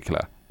in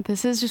particular?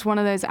 This is just one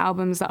of those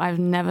albums that I've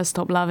never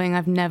stopped loving.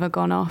 I've never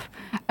gone off.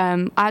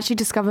 I actually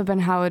discovered Ben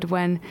Howard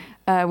when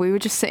we were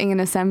just sitting in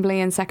assembly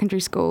in secondary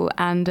school,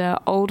 and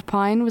Old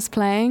Pine was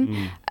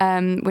playing,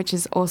 which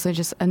is also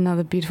just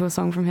another beautiful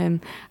song from him.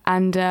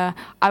 And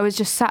I was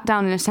just sat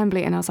down in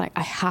assembly and I was like,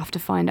 I have to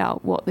find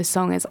out what this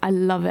song is. I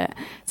love it.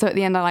 So at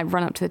the end I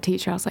run up to the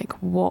teacher. I was like,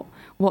 what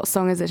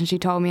song is it? And she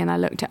told me, and I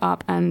looked it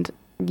up, and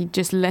you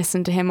just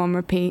listen to him on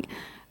repeat.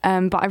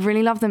 But I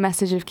really love the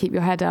message of Keep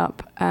Your Head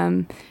Up.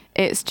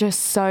 It's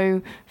just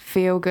so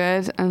feel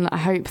good, and I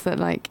hope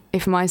that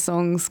if my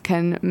songs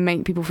can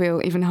make people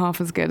feel even half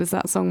as good as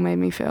that song made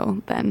me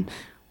feel, then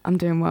I'm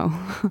doing well.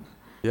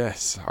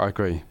 Yes, I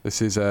agree.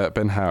 This is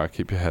Ben Howard,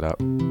 Keep Your Head Up.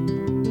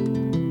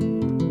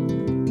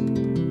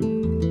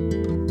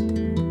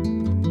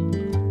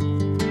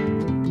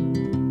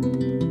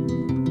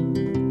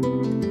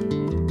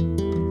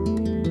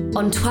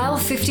 On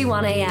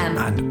 12:51 a.m.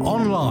 and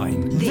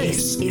online,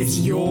 this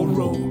is your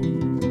Raw.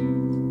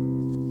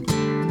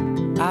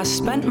 I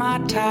spent my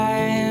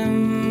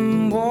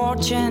time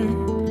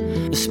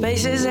watching the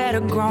spaces that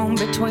have grown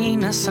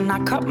between us, and I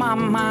cut my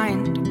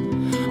mind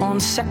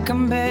on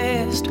second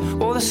best,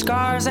 all the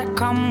scars that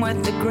come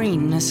with the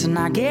greenness, and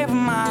I gave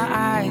my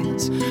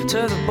eyes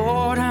to the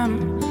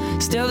boredom,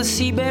 Still the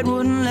seabed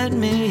wouldn't let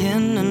me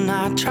in, and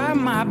I tried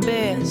my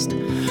best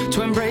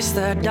to embrace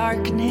the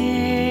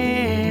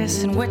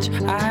darkness in which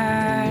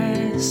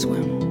I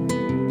swim.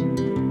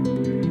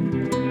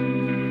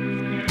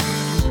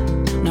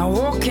 Now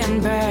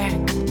walking back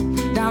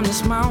down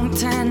this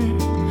mountain,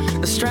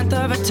 the strength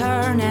of a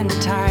turning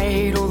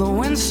tide. Oh, the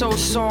wind's so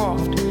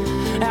soft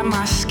at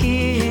my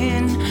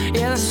skin,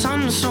 yeah, the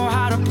sun's so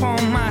hot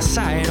upon my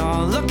side.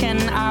 Oh,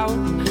 looking out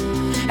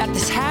at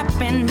this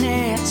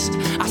happiness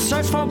I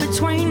search for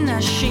between the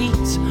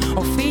sheets,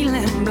 or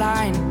feeling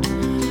blind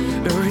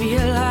to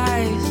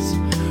realize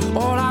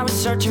all I was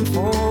searching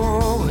for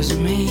was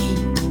me.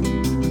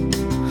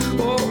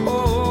 Oh,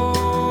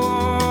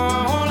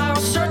 all I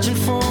was searching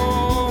for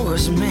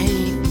was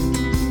me.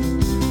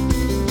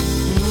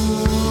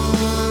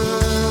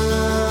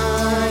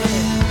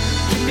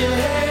 Keep your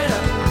head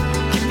up,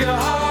 keep your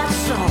heart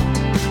strong.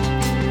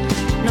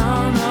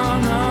 No, no,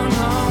 no,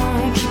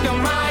 no. Keep your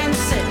mind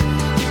set,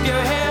 keep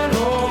your head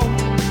low.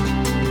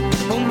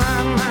 Oh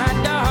my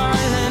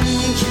darling,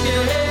 keep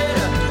your head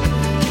up,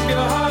 keep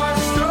your heart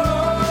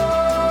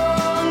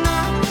strong. No,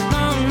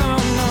 no, no,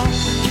 no.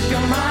 Keep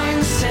your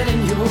mind set in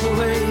your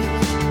way.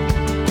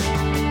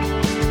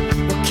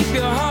 But keep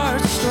your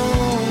heart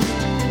strong.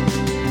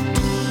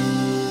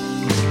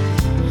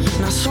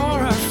 And I saw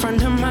a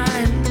friend of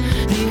mine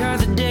the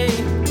other day,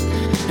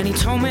 and he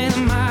told me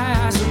that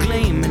my eyes were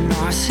gleaming.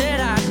 Oh, I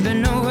said I'd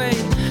been away,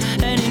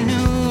 and he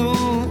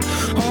knew,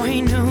 oh,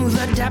 he knew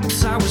the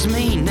depths I was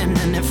meaning,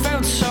 and it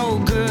felt so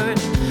good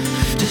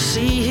to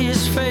see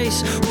his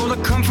face, all the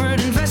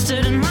comfort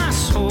invested in my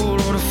soul,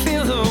 or to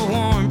feel the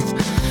warmth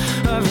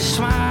of his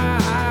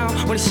smile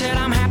when he said,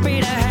 I'm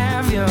happy to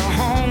have you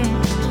home.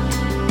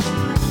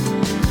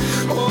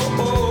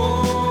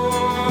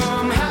 Oh,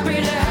 I'm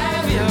happy to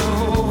have you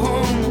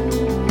home.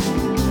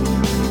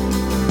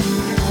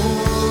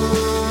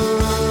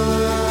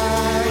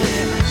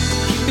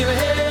 Keep your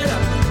head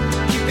up,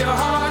 keep your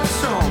heart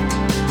strong.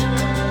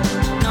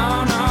 No,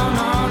 no,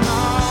 no, no.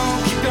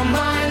 Keep your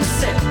mind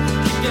set,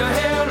 keep your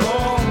head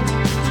low.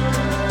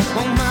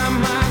 Oh my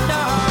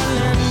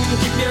darling,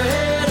 keep your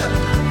head up,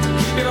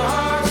 keep your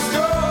heart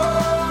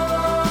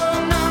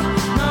strong. No,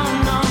 no,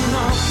 no,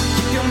 no.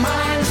 Keep your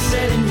mind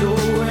set in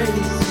your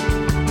ways.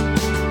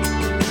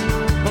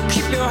 Oh,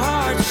 keep your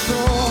heart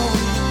strong.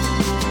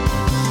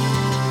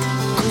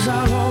 'Cause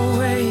I'll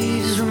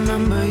always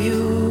remember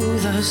you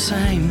the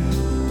same.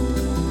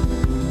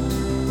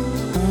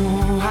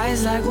 Oh,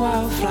 eyes like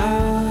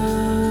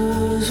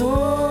wildflowers.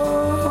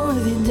 Oh,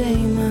 the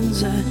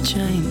demons that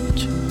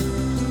change.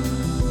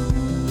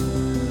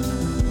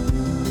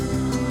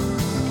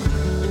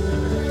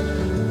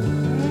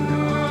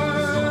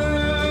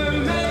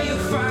 May you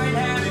find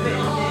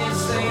happiness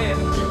there.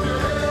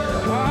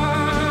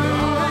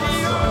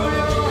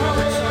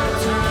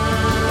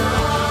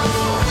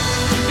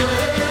 Keep your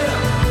head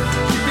up,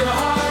 keep your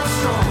heart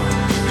strong.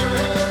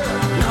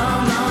 No,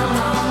 no,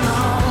 no, no.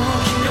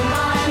 Keep your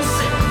mind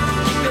set,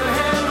 keep your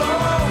head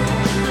low.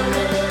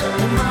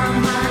 Oh my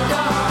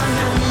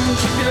darling,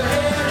 keep your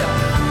head up,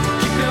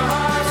 keep your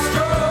heart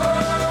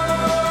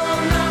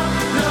strong. No,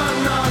 no,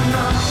 no,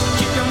 no.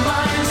 Keep your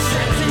mind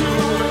set in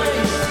your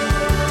ways.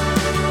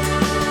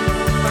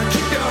 But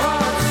keep your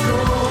heart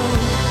strong.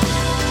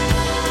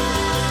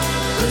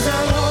 'Cause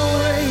I'll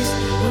always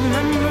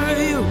remember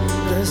you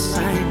the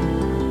same.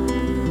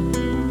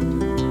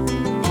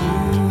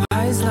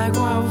 Eyes like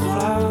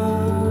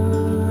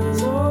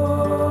wildflowers,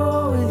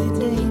 oh, with the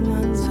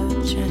demons of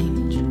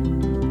change.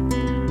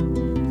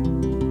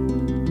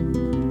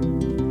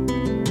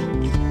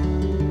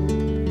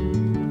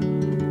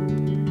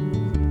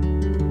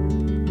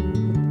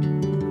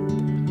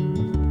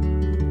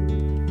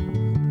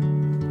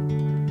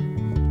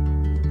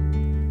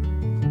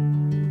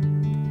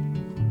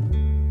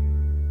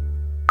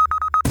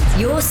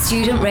 Your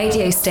student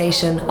radio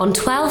station on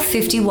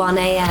 1251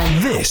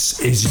 AM. This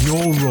is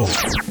your role.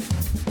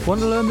 Want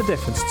to learn the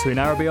difference between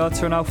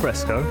Arabiata and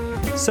Alfresco?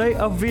 Say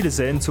Auf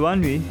Wiedersehen to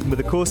Ennui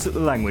with a course at the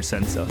Language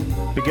Centre.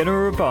 Beginner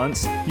or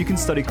advanced, you can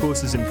study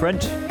courses in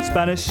French,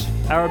 Spanish,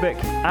 Arabic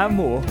and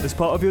more as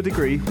part of your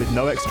degree with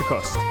no extra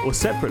cost, or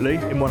separately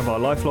in one of our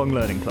lifelong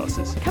learning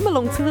classes. Come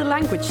along to the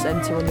Language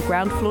Centre on the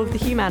ground floor of the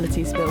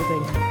Humanities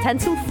Building, 10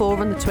 till 4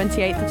 on the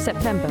 28th of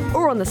September,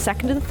 or on the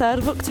 2nd and 3rd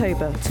of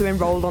October to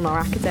enrol on our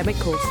academic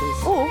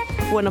courses. Or,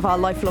 for one of our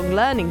lifelong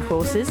learning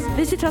courses,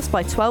 visit us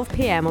by 12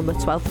 p.m. on the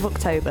 12th of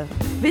October.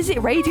 Visit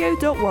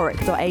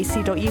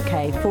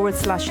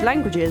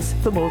radio.warwick.ac.uk/languages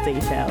for more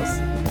details.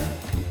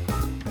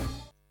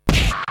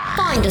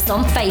 Find us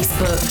on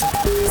Facebook.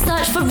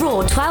 Search for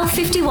Raw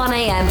 1251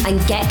 AM and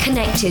get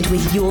connected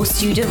with your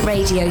student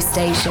radio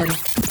station.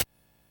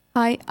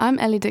 Hi, I'm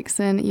Ellie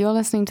Dixon. You're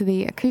listening to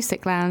the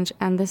Acoustic Lounge,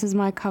 and this is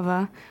my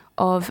cover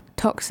of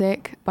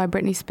Toxic by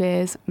Britney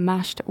Spears,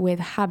 mashed with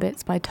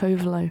Habits by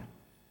Tovolo.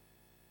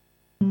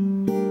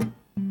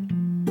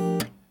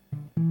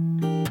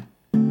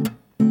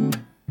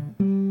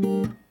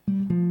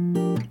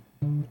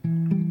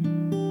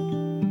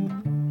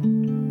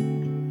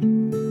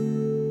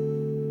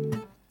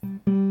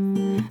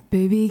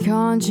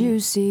 Can't you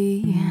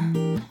see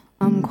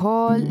I'm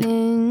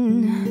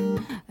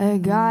calling? A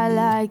guy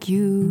like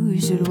you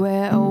should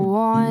wear a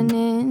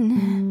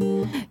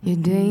warning. You're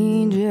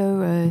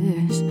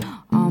dangerous,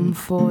 I'm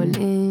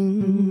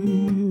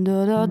falling.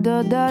 Da da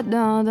da da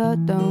da da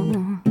da.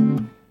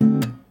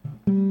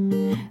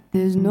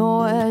 There's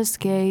no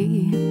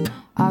escape,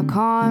 I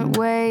can't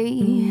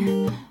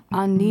wait.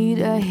 I need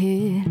a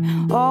hit.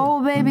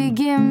 Oh baby,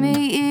 give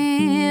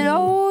me it.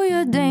 Oh,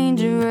 you're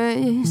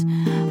dangerous,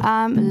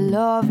 I'm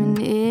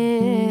loving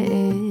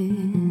it.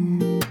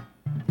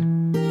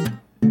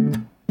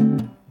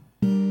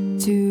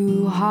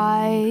 Too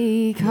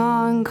high,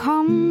 can't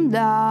come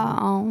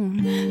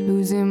down.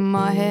 Losing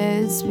my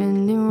head,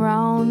 spinning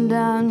round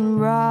and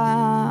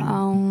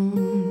round.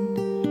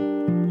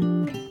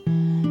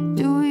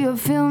 Do you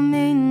feel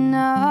me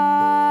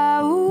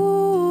now?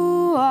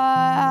 Ooh,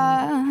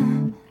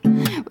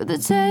 with the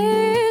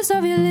taste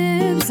of your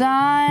lips,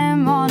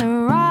 I'm on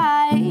a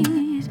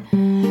ride.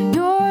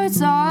 You're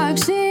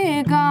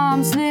toxic,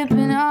 I'm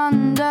slipping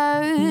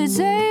under.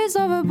 Taste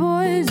of a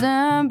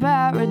poison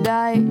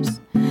paradise.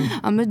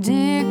 I'm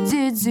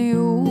addicted to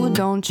you,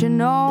 don't you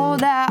know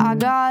that I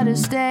gotta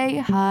stay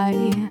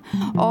high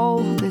all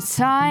the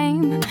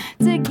time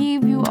to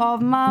keep you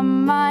off my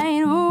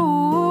mind.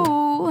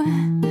 Ooh,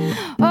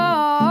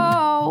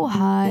 oh,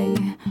 high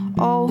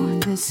all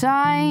the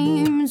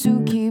time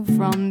to keep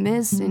from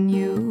missing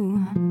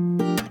you.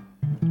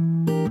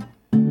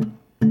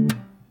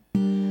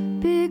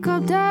 Pick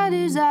up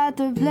daddies at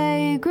the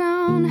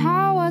playground.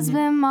 How I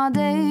spend my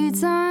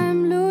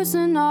daytime.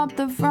 Loosen up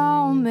the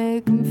frown,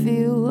 make them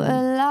feel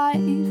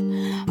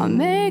alive. I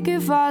make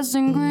it fast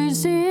and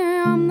greasy.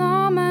 I'm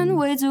numb and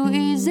way too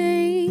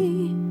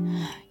easy.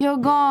 You're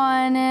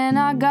gone and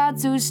I got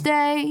to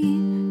stay.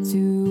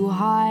 Too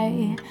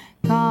high,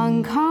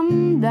 can't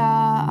come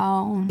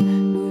down.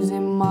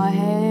 Losing my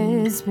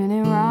head,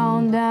 spinning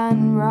round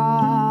and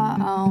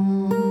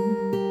round.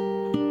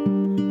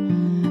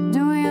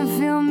 Do you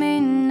feel me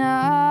now?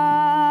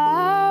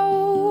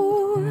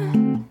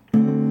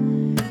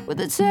 With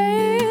the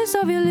taste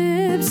of your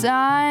lips,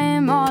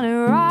 I'm on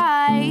a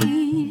ride.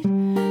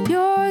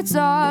 You're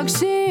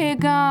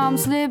toxic, I'm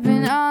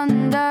slipping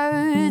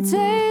under.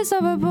 Taste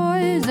of a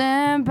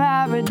poison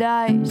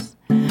paradise.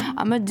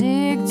 I'm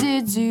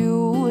addicted to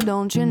you,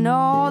 don't you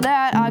know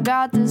that I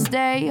got to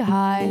stay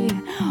high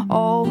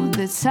all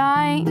the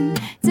time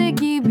to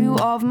keep you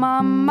off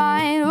my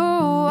mind.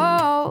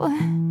 Oh,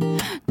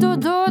 do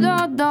do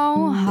do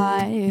do,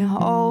 high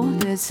all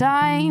the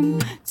time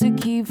to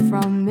keep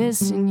from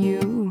missing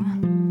you.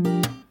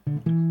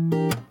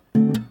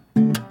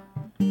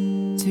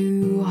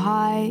 Too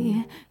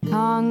high,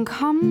 can't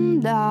come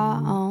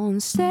down.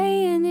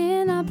 Staying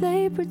in, I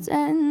play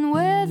pretend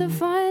where the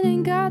fun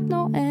ain't got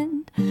no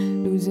end.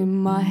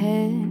 Losing my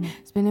head,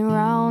 spinning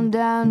round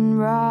and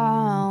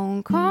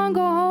round. Can't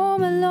go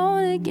home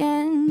alone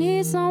again.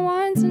 Need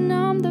someone to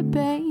numb the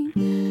pain.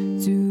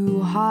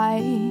 Too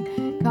high,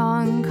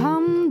 can't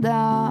come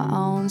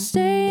down.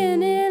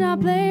 Staying in, I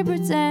play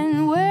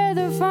pretend where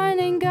the fun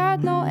ain't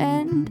got no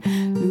end.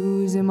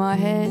 Losing my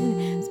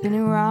head,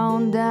 spinning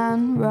round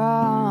and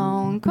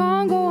round.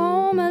 Can't go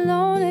home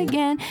alone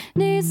again.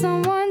 Need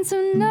someone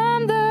to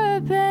numb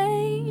the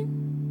pain.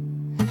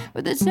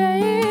 With the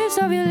taste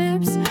of your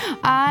lips,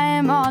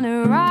 I'm on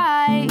a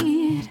ride.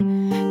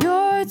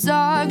 You're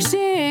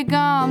toxic,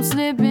 I'm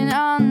slipping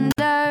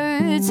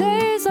under.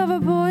 Taste of a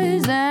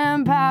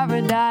poison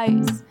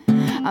paradise.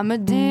 I'm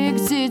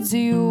addicted to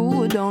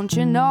you, don't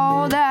you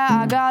know that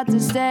I got to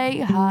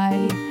stay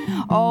high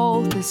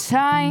all the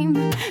time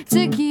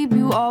to keep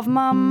you off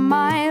my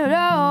mind.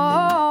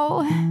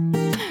 Oh,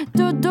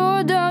 do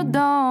do do do,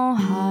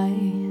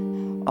 high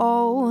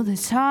all the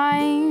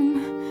time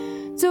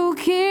to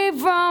keep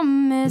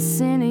from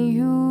missing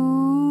you.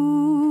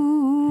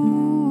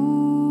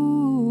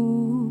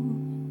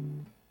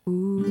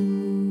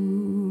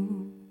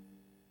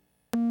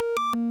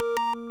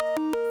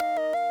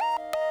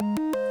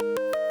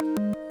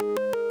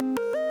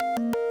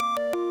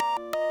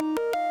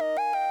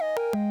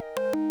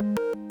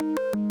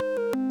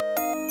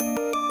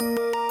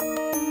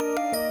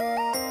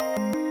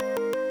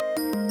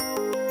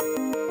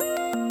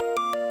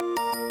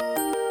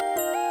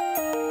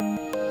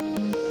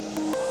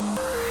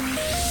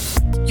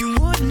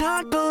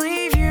 Not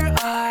believe your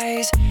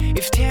eyes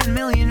if 10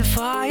 million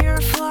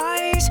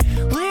fireflies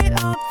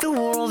lit up the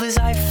world as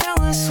I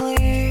fell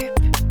asleep.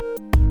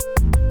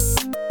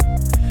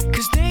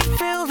 'Cause they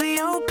fill the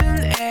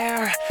open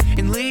air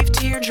and leave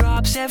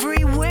teardrops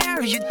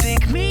everywhere. You'd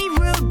think me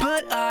rude,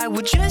 but I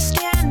would just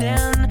stand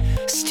and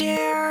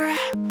stare.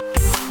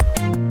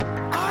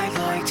 I'd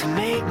like to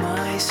make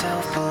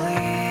myself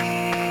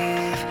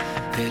believe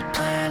that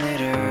planet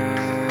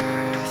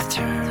Earth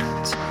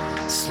turns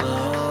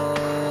slow.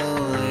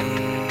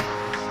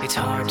 It's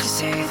hard to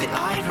say that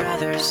I'd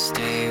rather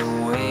stay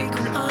awake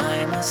when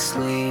I'm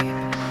asleep,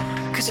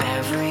 'cause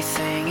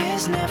everything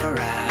is never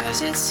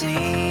as it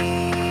seems.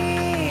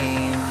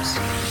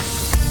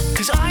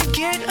 'Cause I'd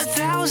get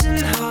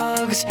 1,000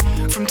 hugs drugs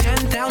from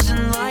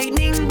 10,000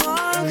 lightning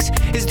bugs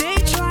as they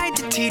tried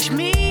to teach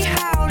me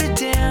how to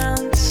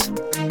dance. A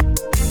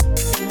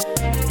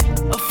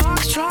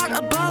foxtrot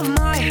above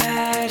my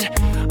head,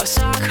 a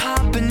sock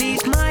hop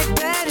beneath my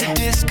bed. A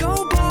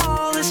disco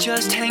ball is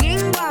just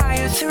hanging by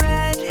a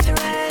thread.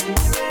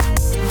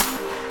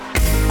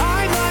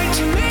 I like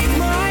to make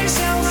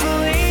myself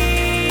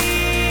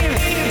believe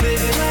that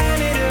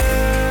planet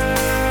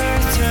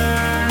Earth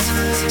turns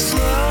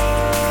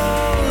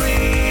slowly.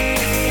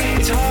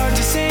 It's hard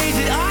to say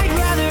that I'd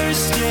rather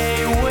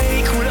stay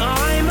awake when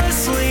I'm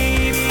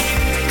asleep,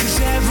 'cause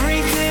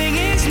everything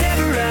is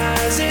never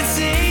as it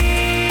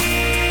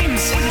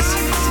seems.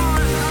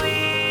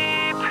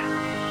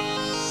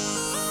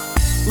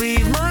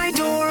 Leave my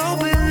door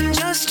open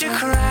just a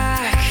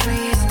crack.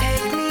 Please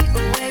take me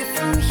away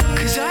from here,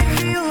 'cause I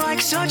feel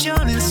like such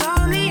an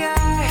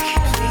insomniac.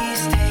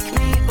 Please take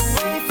me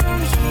away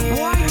from here.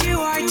 Why do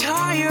I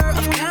tire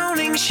of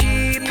counting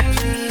sheep?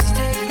 Please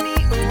take me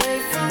away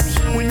from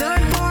here, when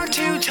I'm far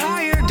too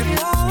tired to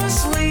fall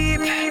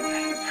asleep.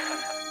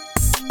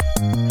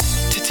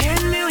 To 10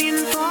 million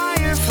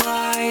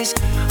fireflies,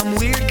 I'm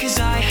weird 'cause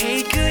I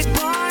hate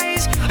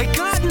goodbyes. I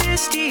got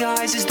misty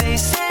eyes as they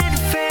said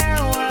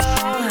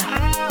farewell,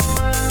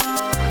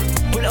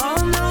 but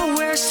I'll know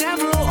where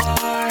several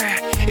are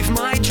if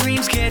my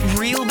dreams get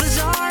real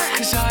bizarre,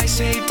 'cause I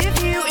saved a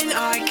few and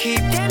I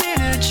keep them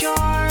in a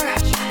jar.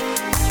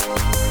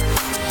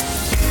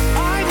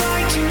 I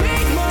like to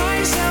make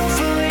myself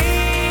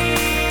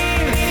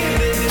believe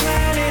that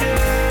planet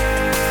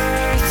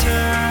Earth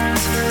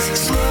turns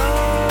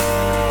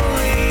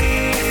slowly.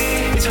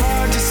 It's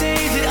hard to say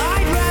that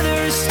I'd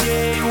rather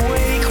stay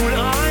awake when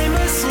I'm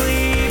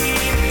asleep,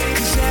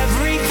 'cause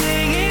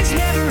everything is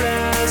never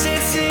as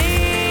it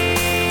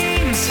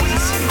seems.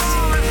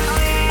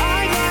 I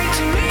like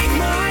to make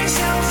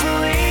myself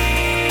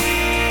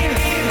believe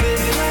that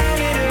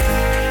planet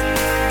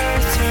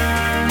Earth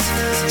turns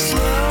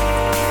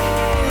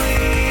slowly.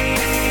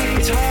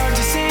 It's hard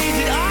to say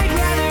that I'd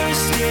rather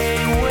stay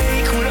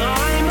awake when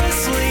I'm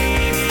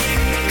asleep,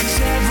 'cause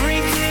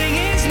everything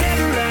is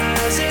never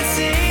as it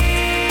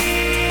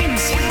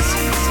seems.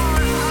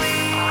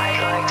 I'd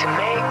like to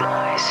make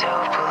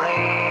myself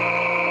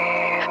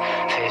believe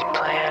that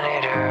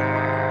planet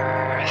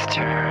Earth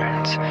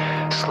turns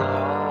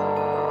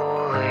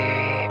slowly.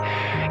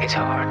 It's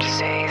hard to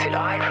say that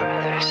I'd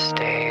rather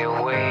stay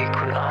awake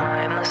when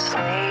I'm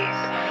asleep,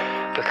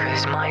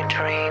 because my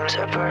dreams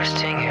are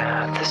bursting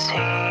at the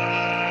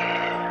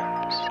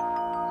seams.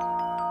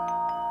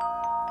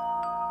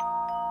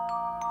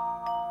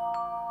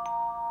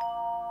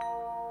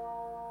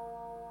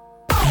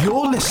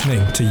 You're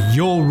listening to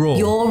Your Raw.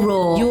 Your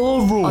Raw.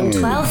 Your Raw. On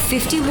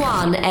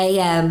 12:51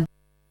 a.m.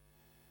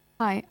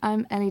 Hi,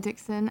 I'm Ellie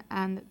Dixon,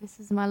 and this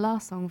is my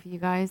last song for you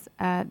guys.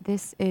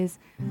 This is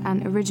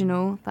an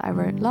original that I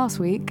wrote last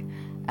week,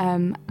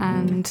 and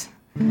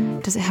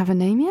does it have a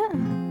name yet?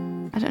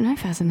 I don't know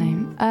if it has a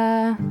name.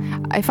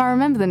 If I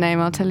remember the name,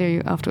 I'll tell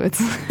you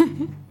afterwards.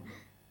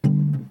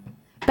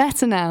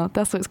 Better Now,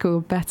 that's what it's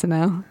called, Better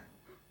Now.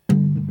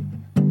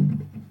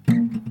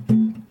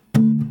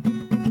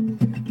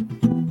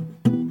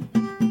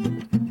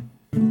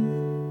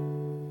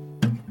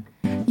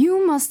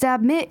 You must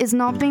admit it's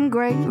not been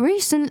great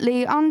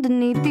recently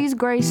underneath these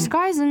grey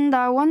skies, and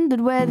I wondered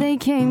where they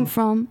came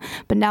from.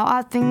 But now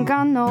I think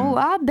I know.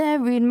 I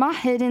buried my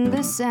head in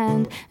the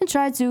sand and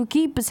tried to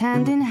keep us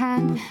hand in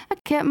hand. I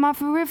kept my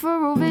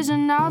peripheral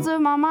vision out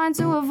of my mind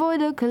to avoid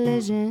a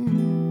collision,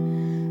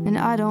 and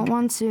I don't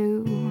want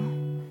to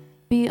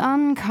be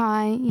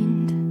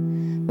unkind,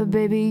 but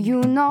baby,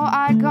 you know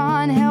I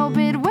can't help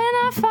it when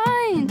I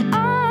find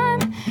I'm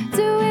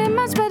doing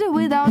much better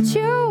without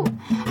you.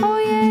 Oh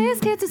yeah,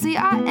 it's clear to see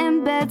I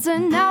am better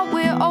now.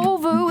 We're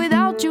over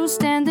without you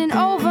standing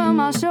over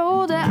my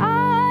shoulder.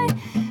 I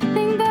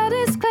think that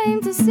it's plain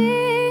to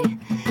see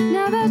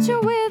now that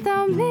you're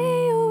without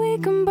me, we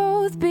can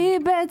both be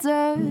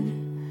better.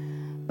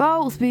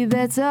 Both be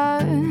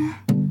better.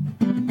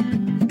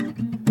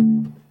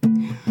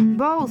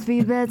 Both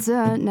be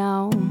better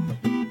now.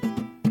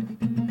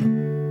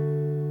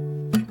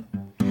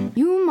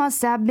 You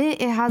must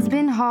admit it has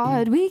been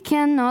hard. We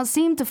cannot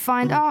seem to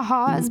find our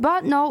hearts,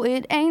 but no,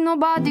 it ain't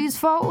nobody's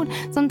fault.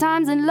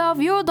 Sometimes in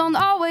love you don't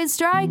always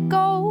strike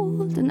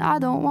gold, and I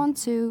don't want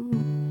to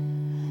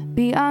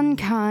be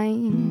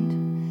unkind,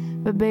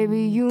 but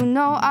baby, you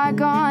know I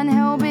can't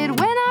help it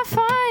when I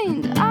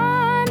find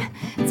I'm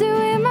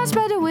doing much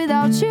better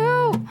without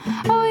you.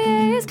 Oh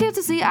yeah, it's clear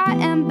to see I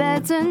am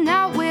better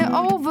now. We're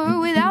over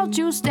without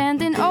you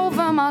standing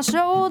over my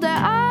shoulder.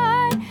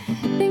 I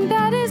think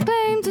that is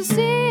plain to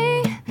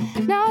see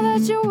now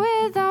that you're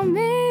without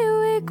me,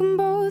 we can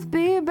both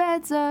be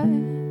better.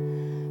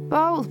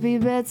 Both be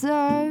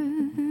better.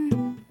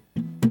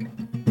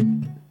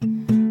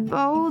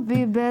 Both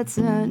be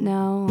better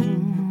now.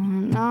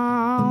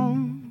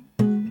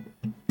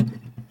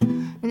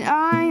 And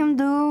I am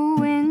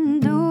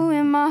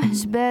doing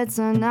much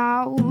better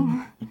now.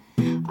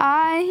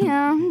 I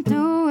am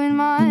doing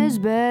much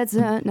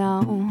better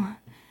now.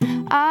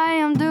 I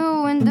am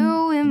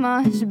doing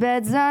much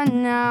better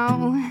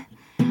now.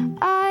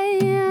 I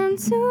am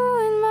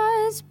doing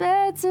much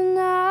better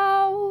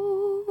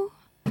now.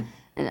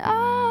 And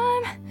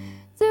I'm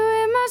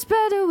doing much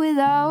better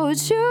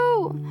without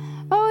you.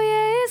 Oh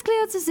yeah, it's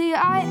clear to see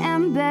I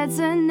am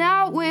better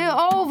now. We're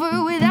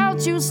over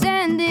without you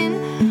standing.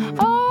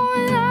 Oh,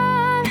 and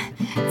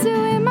I'm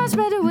doing much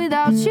better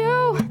without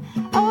you.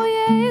 Oh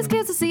yeah, it's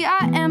clear to see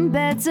I am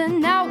better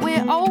now.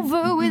 We're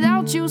over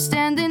without you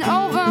standing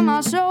over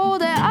my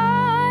shoulder.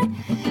 I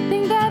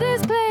think that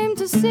is plain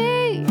to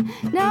see.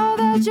 Now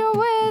that you're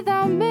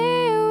without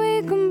me,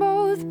 we can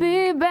both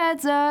be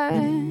better.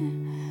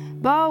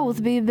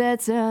 Both be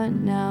better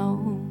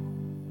now.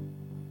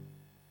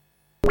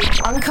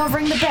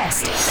 Uncovering the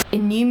best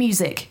in new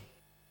music.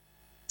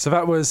 So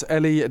that was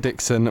Ellie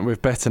Dixon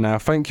with Better Now.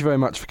 Thank you very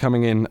much for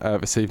coming in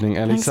this evening,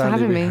 Ellie. Thanks for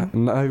having me.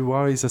 No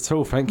worries at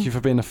all. Thank you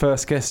for being the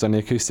first guest on the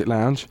Acoustic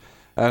Lounge.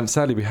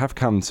 Sadly, we have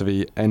come to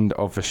the end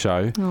of the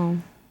show. Oh.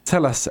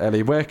 Tell us,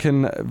 Ellie, where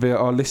can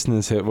our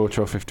listeners here at Raw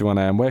 1251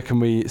 AM, where can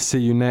we see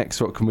you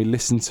next? What can we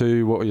listen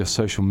to? What are your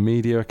social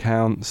media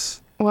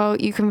accounts? Well,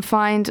 you can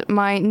find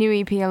my new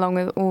EP along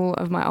with all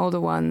of my older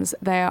ones.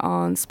 They are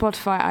on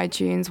Spotify,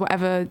 iTunes,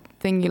 whatever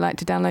thing you like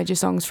to download your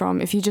songs from.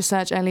 If you just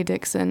search Ellie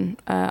Dixon,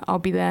 I'll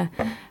be there.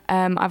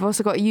 I've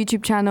also got a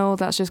YouTube channel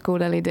that's just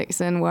called Ellie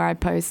Dixon, where I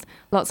post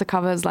lots of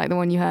covers like the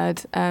one you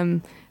heard,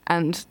 and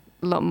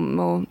a lot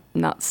more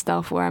nuts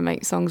stuff where I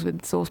make songs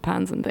with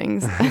saucepans and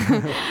things.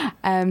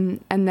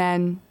 And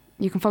then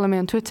you can follow me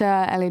on Twitter,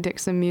 Ellie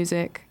Dixon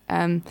Music.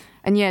 And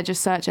yeah,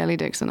 just search Ellie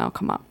Dixon, I'll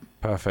come up.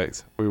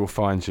 Perfect. We will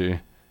find you.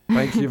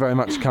 Thank you very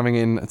much for coming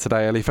in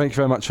today, Ellie. Thank you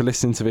very much for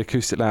listening to the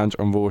Acoustic Lounge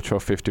on Raw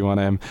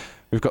 1251M.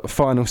 We've got the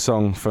final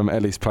song from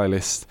Ellie's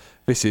playlist.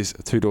 This is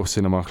Two Door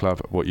Cinema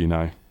Club, What You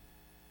Know.